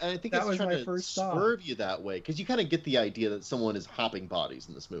 Yeah, and I think that it's was trying my to first swerve thought. you that way, because you kind of get the idea that someone is hopping bodies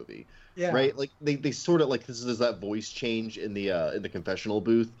in this movie. Yeah. Right? Like they sort of like, this is that voice change in the confessional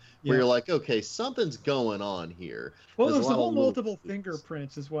booth where you're like, okay, something's going on here. Well, there's the whole multiple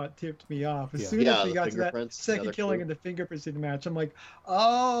fingerprints is what tipped me off. As soon as we got to that second killing and the fingerprints didn't match, I'm like,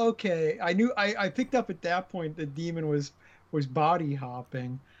 oh, okay. I picked up at that point the demon was body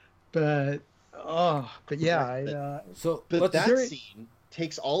hopping, but yeah. That scene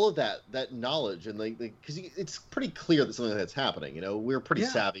takes all of that knowledge and because it's pretty clear that something like that's happening. We're pretty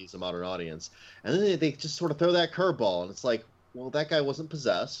savvy as a modern audience, and then they just sort of throw that curveball, and it's like, well, that guy wasn't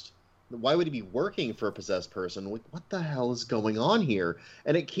possessed. Why would he be working for a possessed person? Like, what the hell is going on here?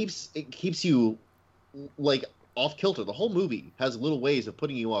 And it keeps you like off kilter. The whole movie has little ways of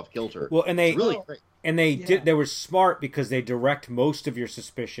putting you off kilter. Well, and it's really great. And they were smart because they direct most of your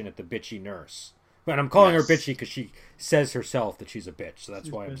suspicion at the bitchy nurse. And I'm calling her bitchy because she says herself that she's a bitch, so that's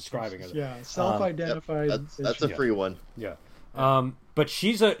why I'm describing her. Yeah, self-identified. That's a free one. Yeah. But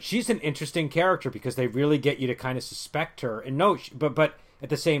she's an interesting character because they really get you to kind of suspect her. And but at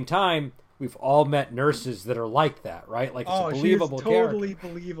the same time, we've all met nurses that are like that, right? Like, it's a believable character. Totally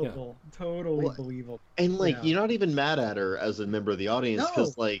believable. Yeah. Totally believable. And you're not even mad at her as a member of the audience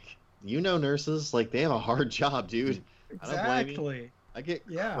because nurses, like, they have a hard job, dude. Exactly. I don't blame you. I get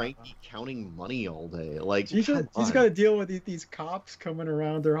cranky counting money all day. Like, she's got to deal with these cops coming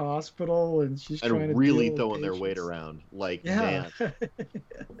around their hospital, and she's trying to really throwing their weight around. Like, man.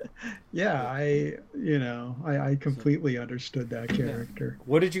 Yeah, I completely understood that character.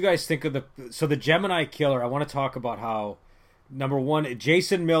 What did you guys think of the Gemini killer? I want to talk about how, number one,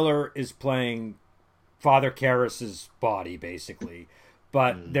 Jason Miller is playing Father Karras's body, basically.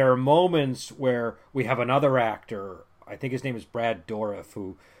 But there are moments where we have another actor, I think his name is Brad Dourif,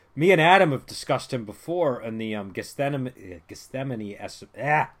 who me and Adam have discussed him before in the Gethsemane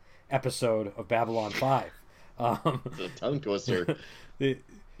episode of Babylon 5. The tongue twister.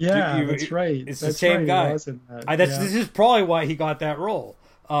 That's right. It's the same guy. This is probably why he got that role.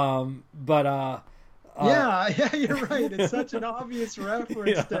 You're right. It's such an obvious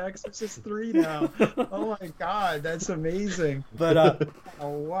reference to Exorcist 3 now. Oh my God, that's amazing. But oh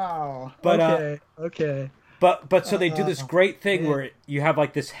wow. But okay. But so they do this great thing where you have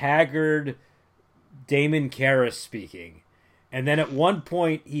like this haggard Damon Karras speaking, And then at one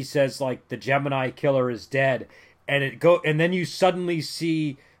point he says like the Gemini killer is dead, and then you suddenly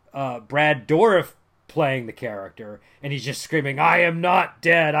see Brad Dourif playing the character, and he's just screaming, "I am not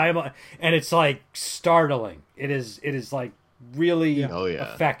dead! And it's like startling. It is like really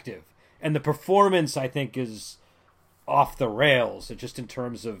effective, and the performance I think is off the rails. Just in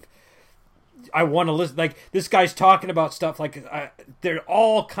terms of, I want to listen. Like this guy's talking about stuff like there are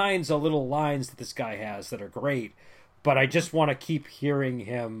all kinds of little lines that this guy has that are great, but I just want to keep hearing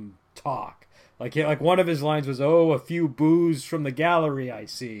him talk. Like one of his lines was, "Oh, a few boos from the gallery I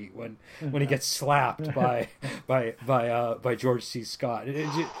see," when he gets slapped by George C. Scott. He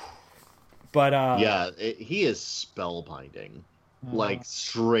is spellbinding, like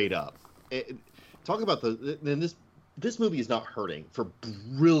straight up. Talk about this movie is not hurting for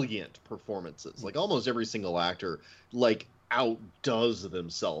brilliant performances. Like almost every single actor like outdoes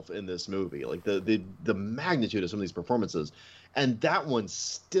themselves in this movie. Like the magnitude of some of these performances. And that one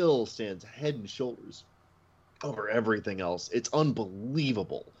still stands head and shoulders over everything else. It's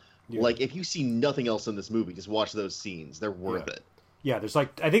unbelievable. Yeah. Like, if you see nothing else in this movie, just watch those scenes. They're worth it. Yeah, I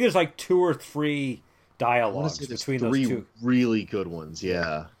think there's like 2 or 3 dialogues between those two. 3 really good ones,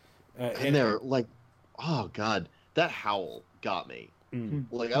 yeah. And they're like, oh, God, that howl got me. Mm.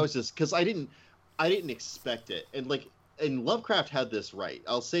 Like, I was just, because I didn't expect it. And Lovecraft had this right.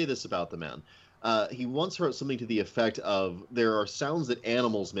 I'll say this about the man. He once wrote something to the effect of, there are sounds that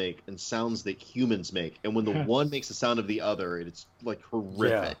animals make and sounds that humans make, and when the one makes the sound of the other, it's like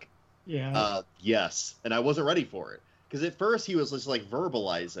horrific. Yes, and I wasn't ready for it, because at first he was just like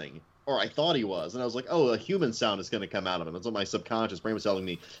verbalizing, or I thought he was, and I was like, oh, a human sound is going to come out of him. That's what my subconscious brain was telling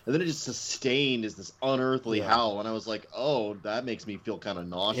me, and then it just sustained as this unearthly howl, and I was like, oh, that makes me feel kind of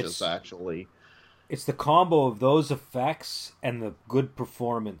nauseous, actually. It's the combo of those effects and the good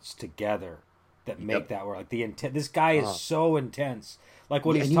performance together that make that work. Like the intent. This guy is so intense. Like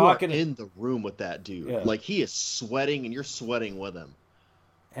when he's talking in the room with that dude, like he is sweating, and you're sweating with him.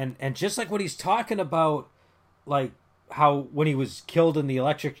 And just like when he's talking about, like how when he was killed in the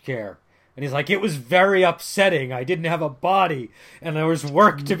electric chair, and he's like, it was very upsetting. I didn't have a body, and there was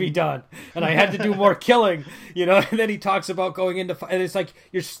work to be done, and I had to do more killing, And then he talks about going into, and it's like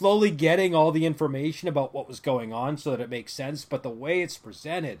you're slowly getting all the information about what was going on so that it makes sense. But the way it's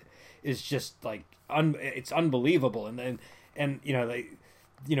presented is just like it's unbelievable. And and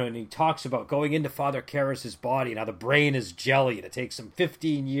he talks about going into Father Karras's body and how the brain is jelly and it takes him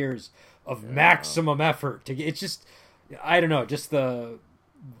 15 years of maximum effort to get. It's just, I don't know, just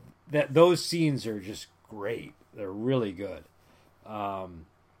those scenes are just great. They're really good. And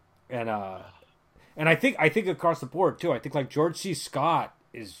I think across the board too. I think like George C. Scott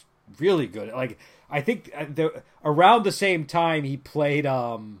is really good. Like I think around the same time he played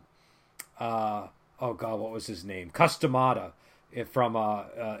oh God, what was his name? Cus D'Amato from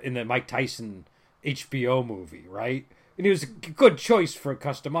in the Mike Tyson HBO movie, right? And he was a good choice for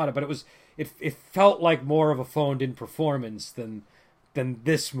Cus D'Amato, but it felt like more of a phoned-in performance than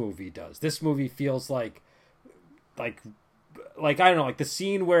this movie does. This movie feels like I don't know, like the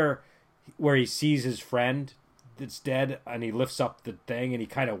scene where he sees his friend that's dead and he lifts up the thing and he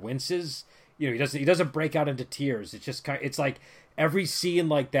kind of winces. He doesn't break out into tears. It's just it's like every scene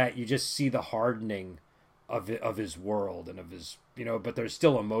like that, you just see the hardening of his world and of his, but there's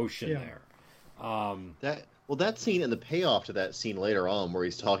still emotion there. That scene and the payoff to that scene later on, where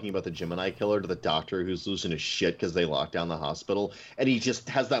he's talking about the Gemini killer to the doctor who's losing his shit because they locked down the hospital, and he just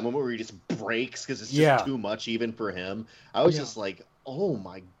has that moment where he just breaks because it's just too much even for him. I was just like, oh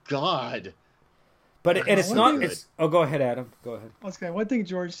my God. But it's not. Oh, go ahead, Adam. Go ahead. Okay, one thing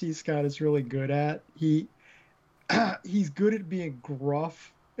George C. Scott is really good at, he's good at being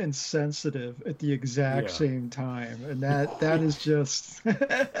gruff and sensitive at the exact same time, and that is just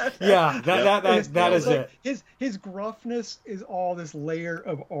that is like it. His gruffness is all this layer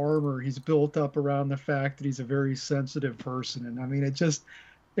of armor he's built up around the fact that he's a very sensitive person, and I mean it just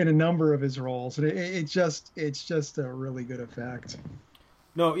in a number of his roles, and it's just a really good effect.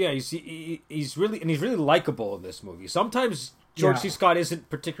 No, yeah, he's really likable in this movie. Sometimes George C. Scott isn't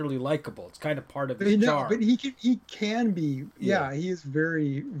particularly likable. It's kind of part of his charm. But he can be. Yeah, he is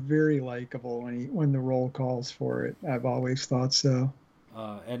very, very likable when the role calls for it. I've always thought so.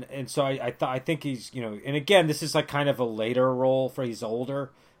 And so I think he's, and again, this is like kind of a later role for he's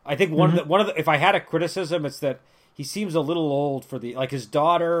older. I think one of the if I had a criticism, it's that he seems a little old for his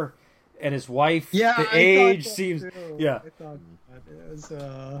daughter and his wife. Yeah, the age seems. Too. Yeah, I thought it was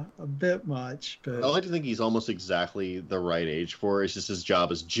a bit much, but I like to think he's almost exactly the right age for it. It's just his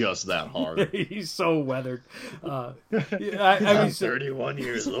job is just that hard. He's so weathered. I mean, 31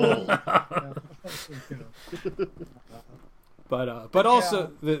 years old. but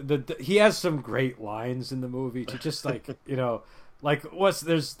also the he has some great lines in the movie to just like like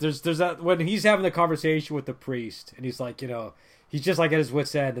there's that when he's having the conversation with the priest and he's like he's just like at his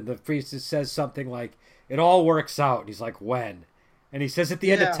wit's end and the priest says something like it all works out and he's like when and he says at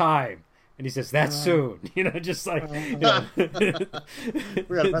the end of time and he says that's soon just like forgot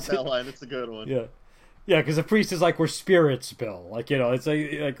about that line. It's a good one. Yeah, because the priest is like we're spirits, Bill. Like it's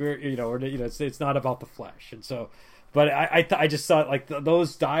like we're it's not about the flesh, and so. But I just thought like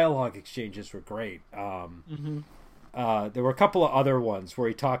those dialogue exchanges were great. There were a couple of other ones where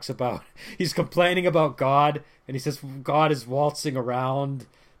he talks about he's complaining about God and he says God is waltzing around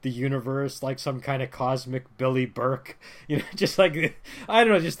the universe like some kind of cosmic Billy Burke. Just like I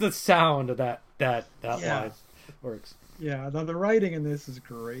don't know, just the sound of that line works. Yeah, the writing in this is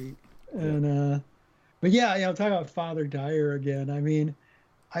great, and but I'm talking about Father Dyer again. I mean.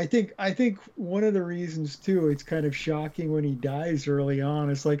 I think one of the reasons too, it's kind of shocking when he dies early on.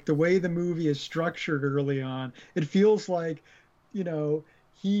 It's like the way the movie is structured early on. It feels like,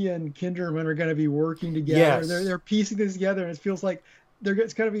 he and Kinderman are going to be working together. Yes. They're piecing this together, and it feels like they're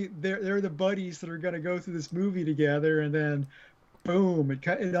the buddies that are going to go through this movie together, and then, boom!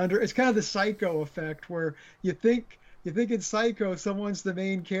 It's kind of the Psycho effect where you think in Psycho someone's the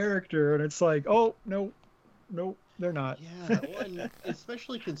main character, and it's like, oh no. They're not. Yeah, well,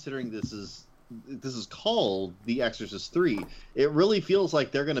 especially considering this is called The Exorcist 3. It really feels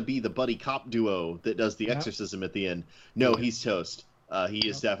like they're going to be the buddy cop duo that does the exorcism at the end. No, he's toast. He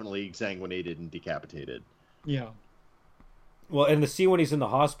is definitely exsanguinated and decapitated. Yeah. Well, and the scene when he's in the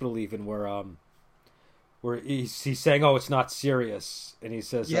hospital, even where he's saying, "Oh, it's not serious," and he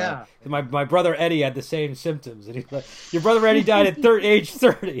says, my brother Eddie had the same symptoms," and he's like, "Your brother Eddie died at age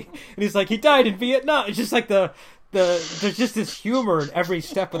 30," and he's like, "He died in Vietnam." It's just like there's just this humor in every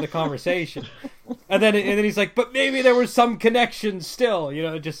step of the conversation, and then he's like, "But maybe there was some connection still,"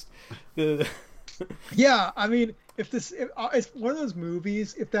 just the. Yeah, I mean, if it's one of those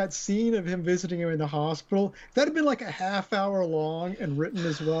movies, if that scene of him visiting him in the hospital, if that had been like a half hour long and written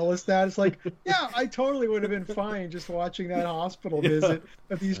as well as that, it's like, yeah, I totally would have been fine just watching that hospital visit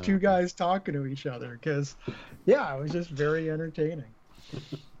of these two guys talking to each other, because, it was just very entertaining.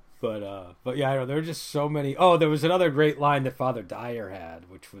 But yeah, I know there were just so many. Oh, there was another great line that Father Dyer had,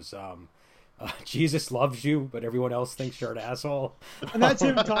 which was Jesus loves you, but everyone else thinks you're an asshole. And that's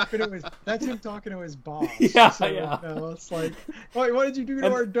him talking to his boss. Yeah, it's like, what did you do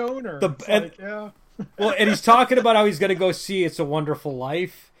to our donor? Well, and he's talking about how he's going to go see It's a Wonderful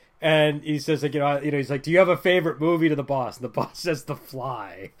Life, and he says like, he's like, "Do you have a favorite movie?" to the boss, and the boss says The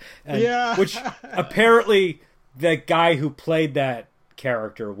Fly, which apparently the guy who played that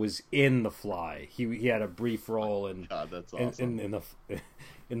character was in The Fly. He had a brief role in that's awesome.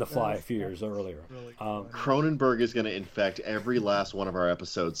 in The Fly a few years earlier. Really Cronenberg is going to infect every last one of our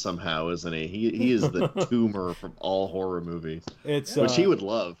episodes somehow, isn't he? He is the tumor from all horror movies, which he would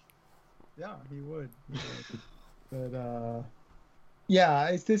love. Yeah, he would. But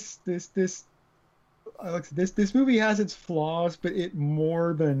it's this movie has its flaws, but it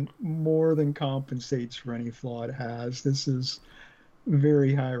more than compensates for any flaw it has. This is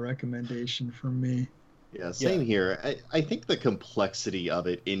very high recommendation from me. Yeah, same here. I think the complexity of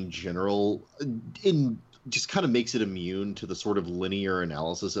it in general just kind of makes it immune to the sort of linear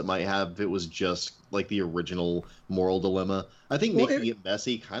analysis it might have if it was just like the original Moral Dilemma. I think making it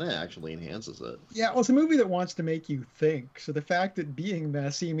messy kind of actually enhances it. Yeah, well, it's a movie that wants to make you think. So the fact that being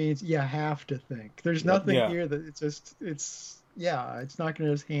messy means you have to think. There's nothing here that it's not going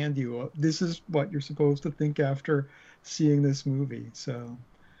to just hand you, this is what you're supposed to think after seeing this movie. So...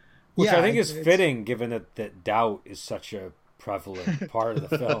 Which I think is fitting, given that doubt is such a prevalent part of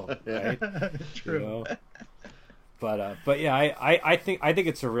the film, right? True. But yeah, I think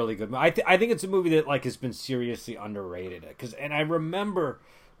it's a really good movie. I think it's a movie that like has been seriously underrated. And I remember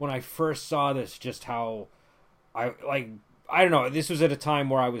when I first saw this, just how I don't know. This was at a time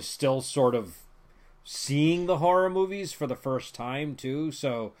where I was still sort of seeing the horror movies for the first time too.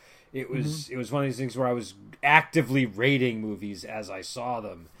 So it was one of these things where I was actively rating movies as I saw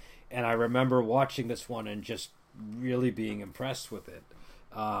them. And I remember watching this one and just really being impressed with it.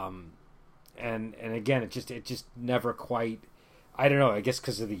 And again, it just never quite. I don't know. I guess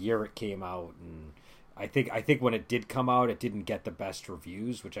because of the year it came out, and I think when it did come out, it didn't get the best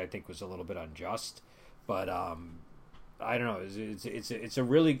reviews, which I think was a little bit unjust. But I don't know. It's a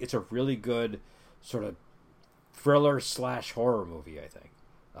really good sort of thriller / horror movie, I think.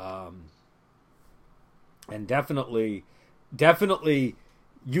 And definitely.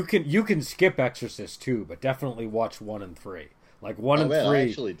 You can skip Exorcist 2, but definitely watch 1 and 3. like 1 and man, 3. I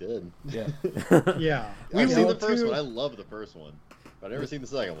actually did. Yeah. Yeah. I've seen the first one. I love the first one. But I've never seen the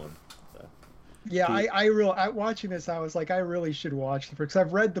second one. So. Yeah, I watching this, I was like, I really should watch the first. Because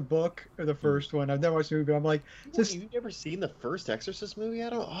I've read the book of the first one. I've never watched the movie, but I'm like, you've never seen the first Exorcist movie?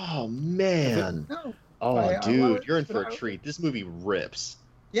 Oh man. No. Oh, dude, you're in for a treat. This movie rips.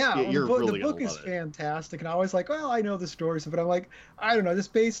 Yeah, you're the book is fantastic, and I was like, well, I know the stories, but I'm like, I don't know,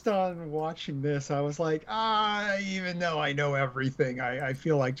 just based on watching this, I was like, even though I know everything, I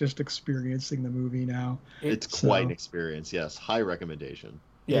feel like just experiencing the movie now. It's quite an experience, yes. High recommendation.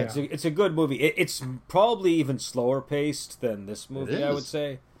 Yeah, it's a good movie. It's probably even slower paced than this movie, I would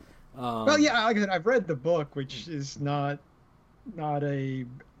say. Well, yeah, like I said, I've read the book, which is not a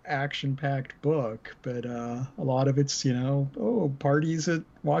action-packed book, but a lot of it's parties at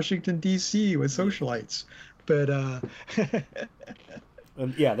Washington D.C. with socialites, but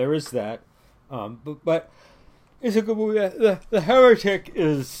and yeah, there is that, but it's a good movie. The Heretic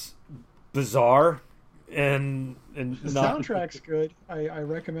is bizarre, and the soundtrack's good. I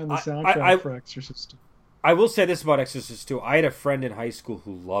recommend the soundtrack for Exorcist. I will say this about Exorcist 2. I had a friend in high school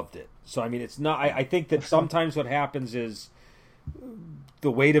who loved it, so I mean, it's not. I think that sometimes what happens is the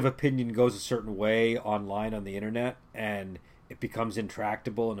weight of opinion goes a certain way online on the internet, and it becomes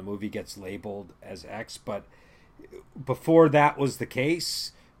intractable, and a movie gets labeled as X. But before that was the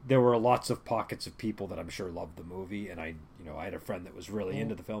case, there were lots of pockets of people that I'm sure loved the movie, and I had a friend that was really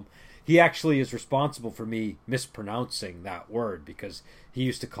into the film. He actually is responsible for me mispronouncing that word, because he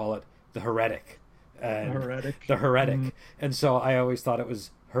used to call it the Heretic. The Heretic. Mm-hmm. And so I always thought it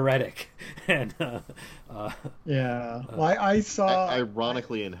was Heretic. And yeah, well, I saw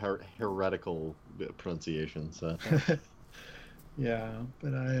ironically in heretical pronunciation. So yeah,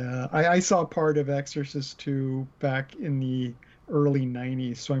 but I saw part of Exorcist 2 back in the early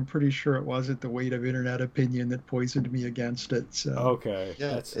 90s, so I'm pretty sure it wasn't the weight of internet opinion that poisoned me against it. So okay,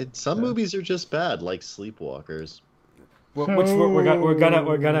 yeah, some movies are just bad, like Sleepwalkers. Which we're gonna.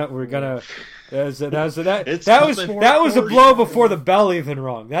 That was a blow before the bell even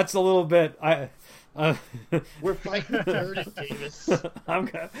rung. That's a little bit. We're fighting dirty, Davis.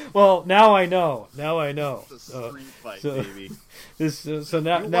 Well, now I know. It's a street fight, baby.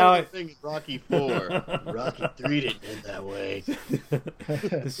 Now I think Rocky 4. Rocky 3 didn't end that way.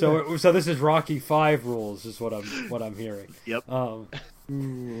 So this is Rocky 5 rules, is what I'm hearing. Yep.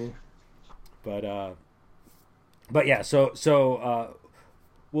 But yeah, so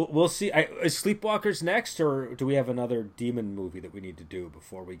we'll see. Is Sleepwalkers next, or do we have another demon movie that we need to do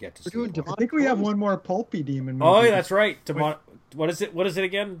before we get to Sleepwalkers? I think we have one more pulpy demon movie. Oh, yeah, that's right. What is it? What is it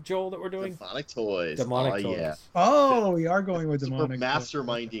again, Joel? That we're doing? Demonic Toys. Toys. Yeah. Oh, we are going with Demonic. We're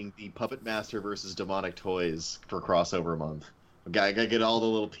masterminding the Puppet Master versus Demonic Toys for crossover month. I gotta get all the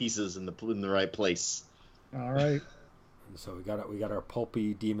little pieces in the right place. All right. So we got our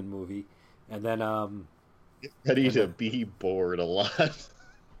pulpy demon movie, and then Get ready to be bored a lot.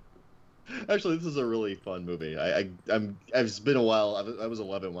 Actually, this is a really fun movie. It's been a while. I was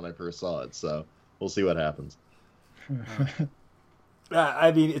 11 when I first saw it, so we'll see what happens.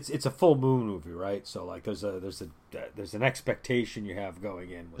 I mean, it's a full moon movie, right? So like, there's an expectation you have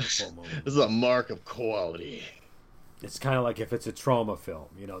going in with a full moon. This is a mark of quality. It's kind of like if it's a trauma film,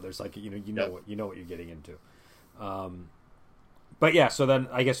 there's like what you're getting into. But yeah, so then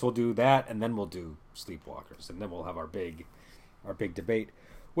I guess we'll do that, and then we'll do Sleepwalkers, and then we'll have our big debate,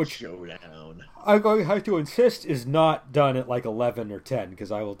 which showdown. I'm going to have to insist is not done at like 11 or 10,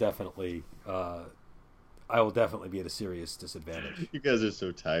 because I will definitely be at a serious disadvantage. You guys are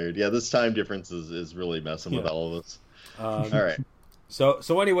so tired. Yeah, this time difference is really messing with all of us. All right.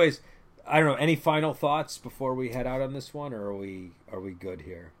 So anyways, I don't know. Any final thoughts before we head out on this one, or are we good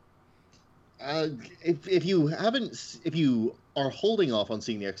here? If you are holding off on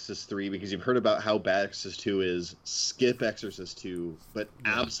seeing The Exorcist 3 because you've heard about how bad Exorcist 2 is, skip Exorcist 2, but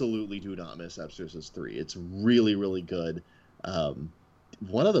absolutely do not miss Exorcist 3. It's really, really good.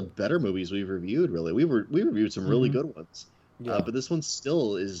 One of the better movies we've reviewed, really. We reviewed some really good ones. Yeah. But this one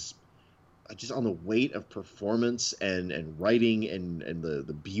still is just on the weight of performance and writing and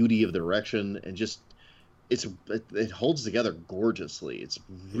the beauty of the direction, and just it holds together gorgeously. It's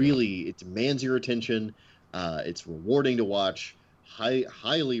really, it demands your attention. It's rewarding to watch.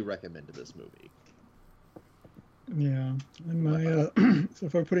 Highly recommended this movie. Yeah, and so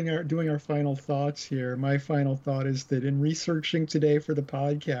if we're doing our final thoughts here, my final thought is that in researching today for the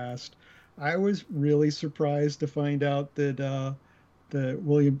podcast, I was really surprised to find out that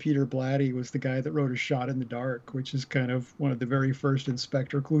William Peter Blatty was the guy that wrote A Shot in the Dark, which is kind of one of the very first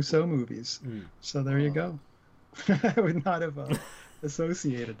Inspector Clouseau movies. So there you go. I would not have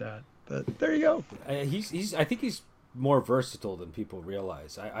associated that, but there you go. I think he's more versatile than people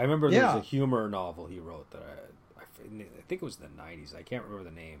realize. I remember there was a humor novel he wrote that I think it was in the 90s. I can't remember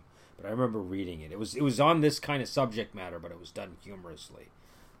the name, but I remember reading it. It was on this kind of subject matter, but it was done humorously.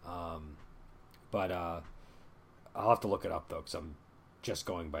 But I'll have to look it up though, because I'm just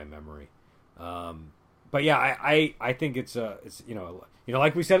going by memory. But yeah, I think it's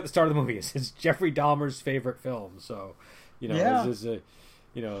like we said at the start of the movie, it's Jeffrey Dahmer's favorite film. So this is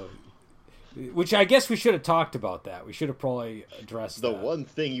which I guess we should have talked about that. We should have probably addressed the one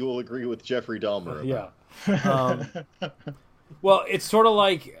thing you will agree with Jeffrey Dahmer about. Yeah. Well, it's sort of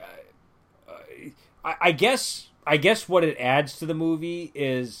like I guess what it adds to the movie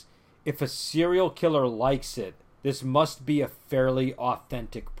is if a serial killer likes it, this must be a fairly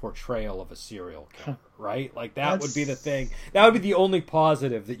authentic portrayal of a serial killer, right? Like that would be the thing. That would be the only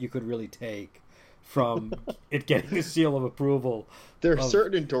positive that you could really take from it getting a seal of approval. There are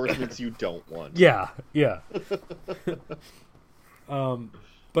certain endorsements you don't want. Yeah.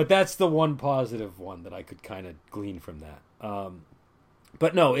 But that's the one positive one that I could kind of glean from that.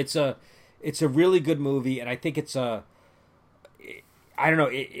 But no, it's a really good movie, and I think it's I don't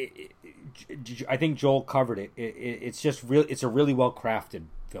know. I think Joel covered it. It's just real. It's a really well crafted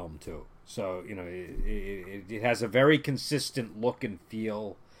film too. So it has a very consistent look and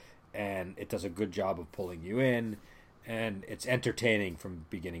feel, and it does a good job of pulling you in, and it's entertaining from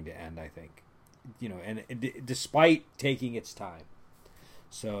beginning to end. I think, and despite taking its time.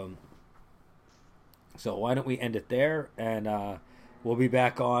 So why don't we end it there, and we'll be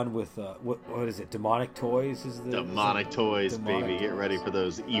back on with what is it? Demonic Toys is the Demonic Toys, baby. Get ready for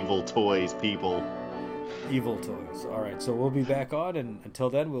those evil toys, people. Evil Toys. All right, so we'll be back on, and until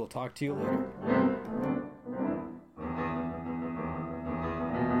then, we'll talk to you later.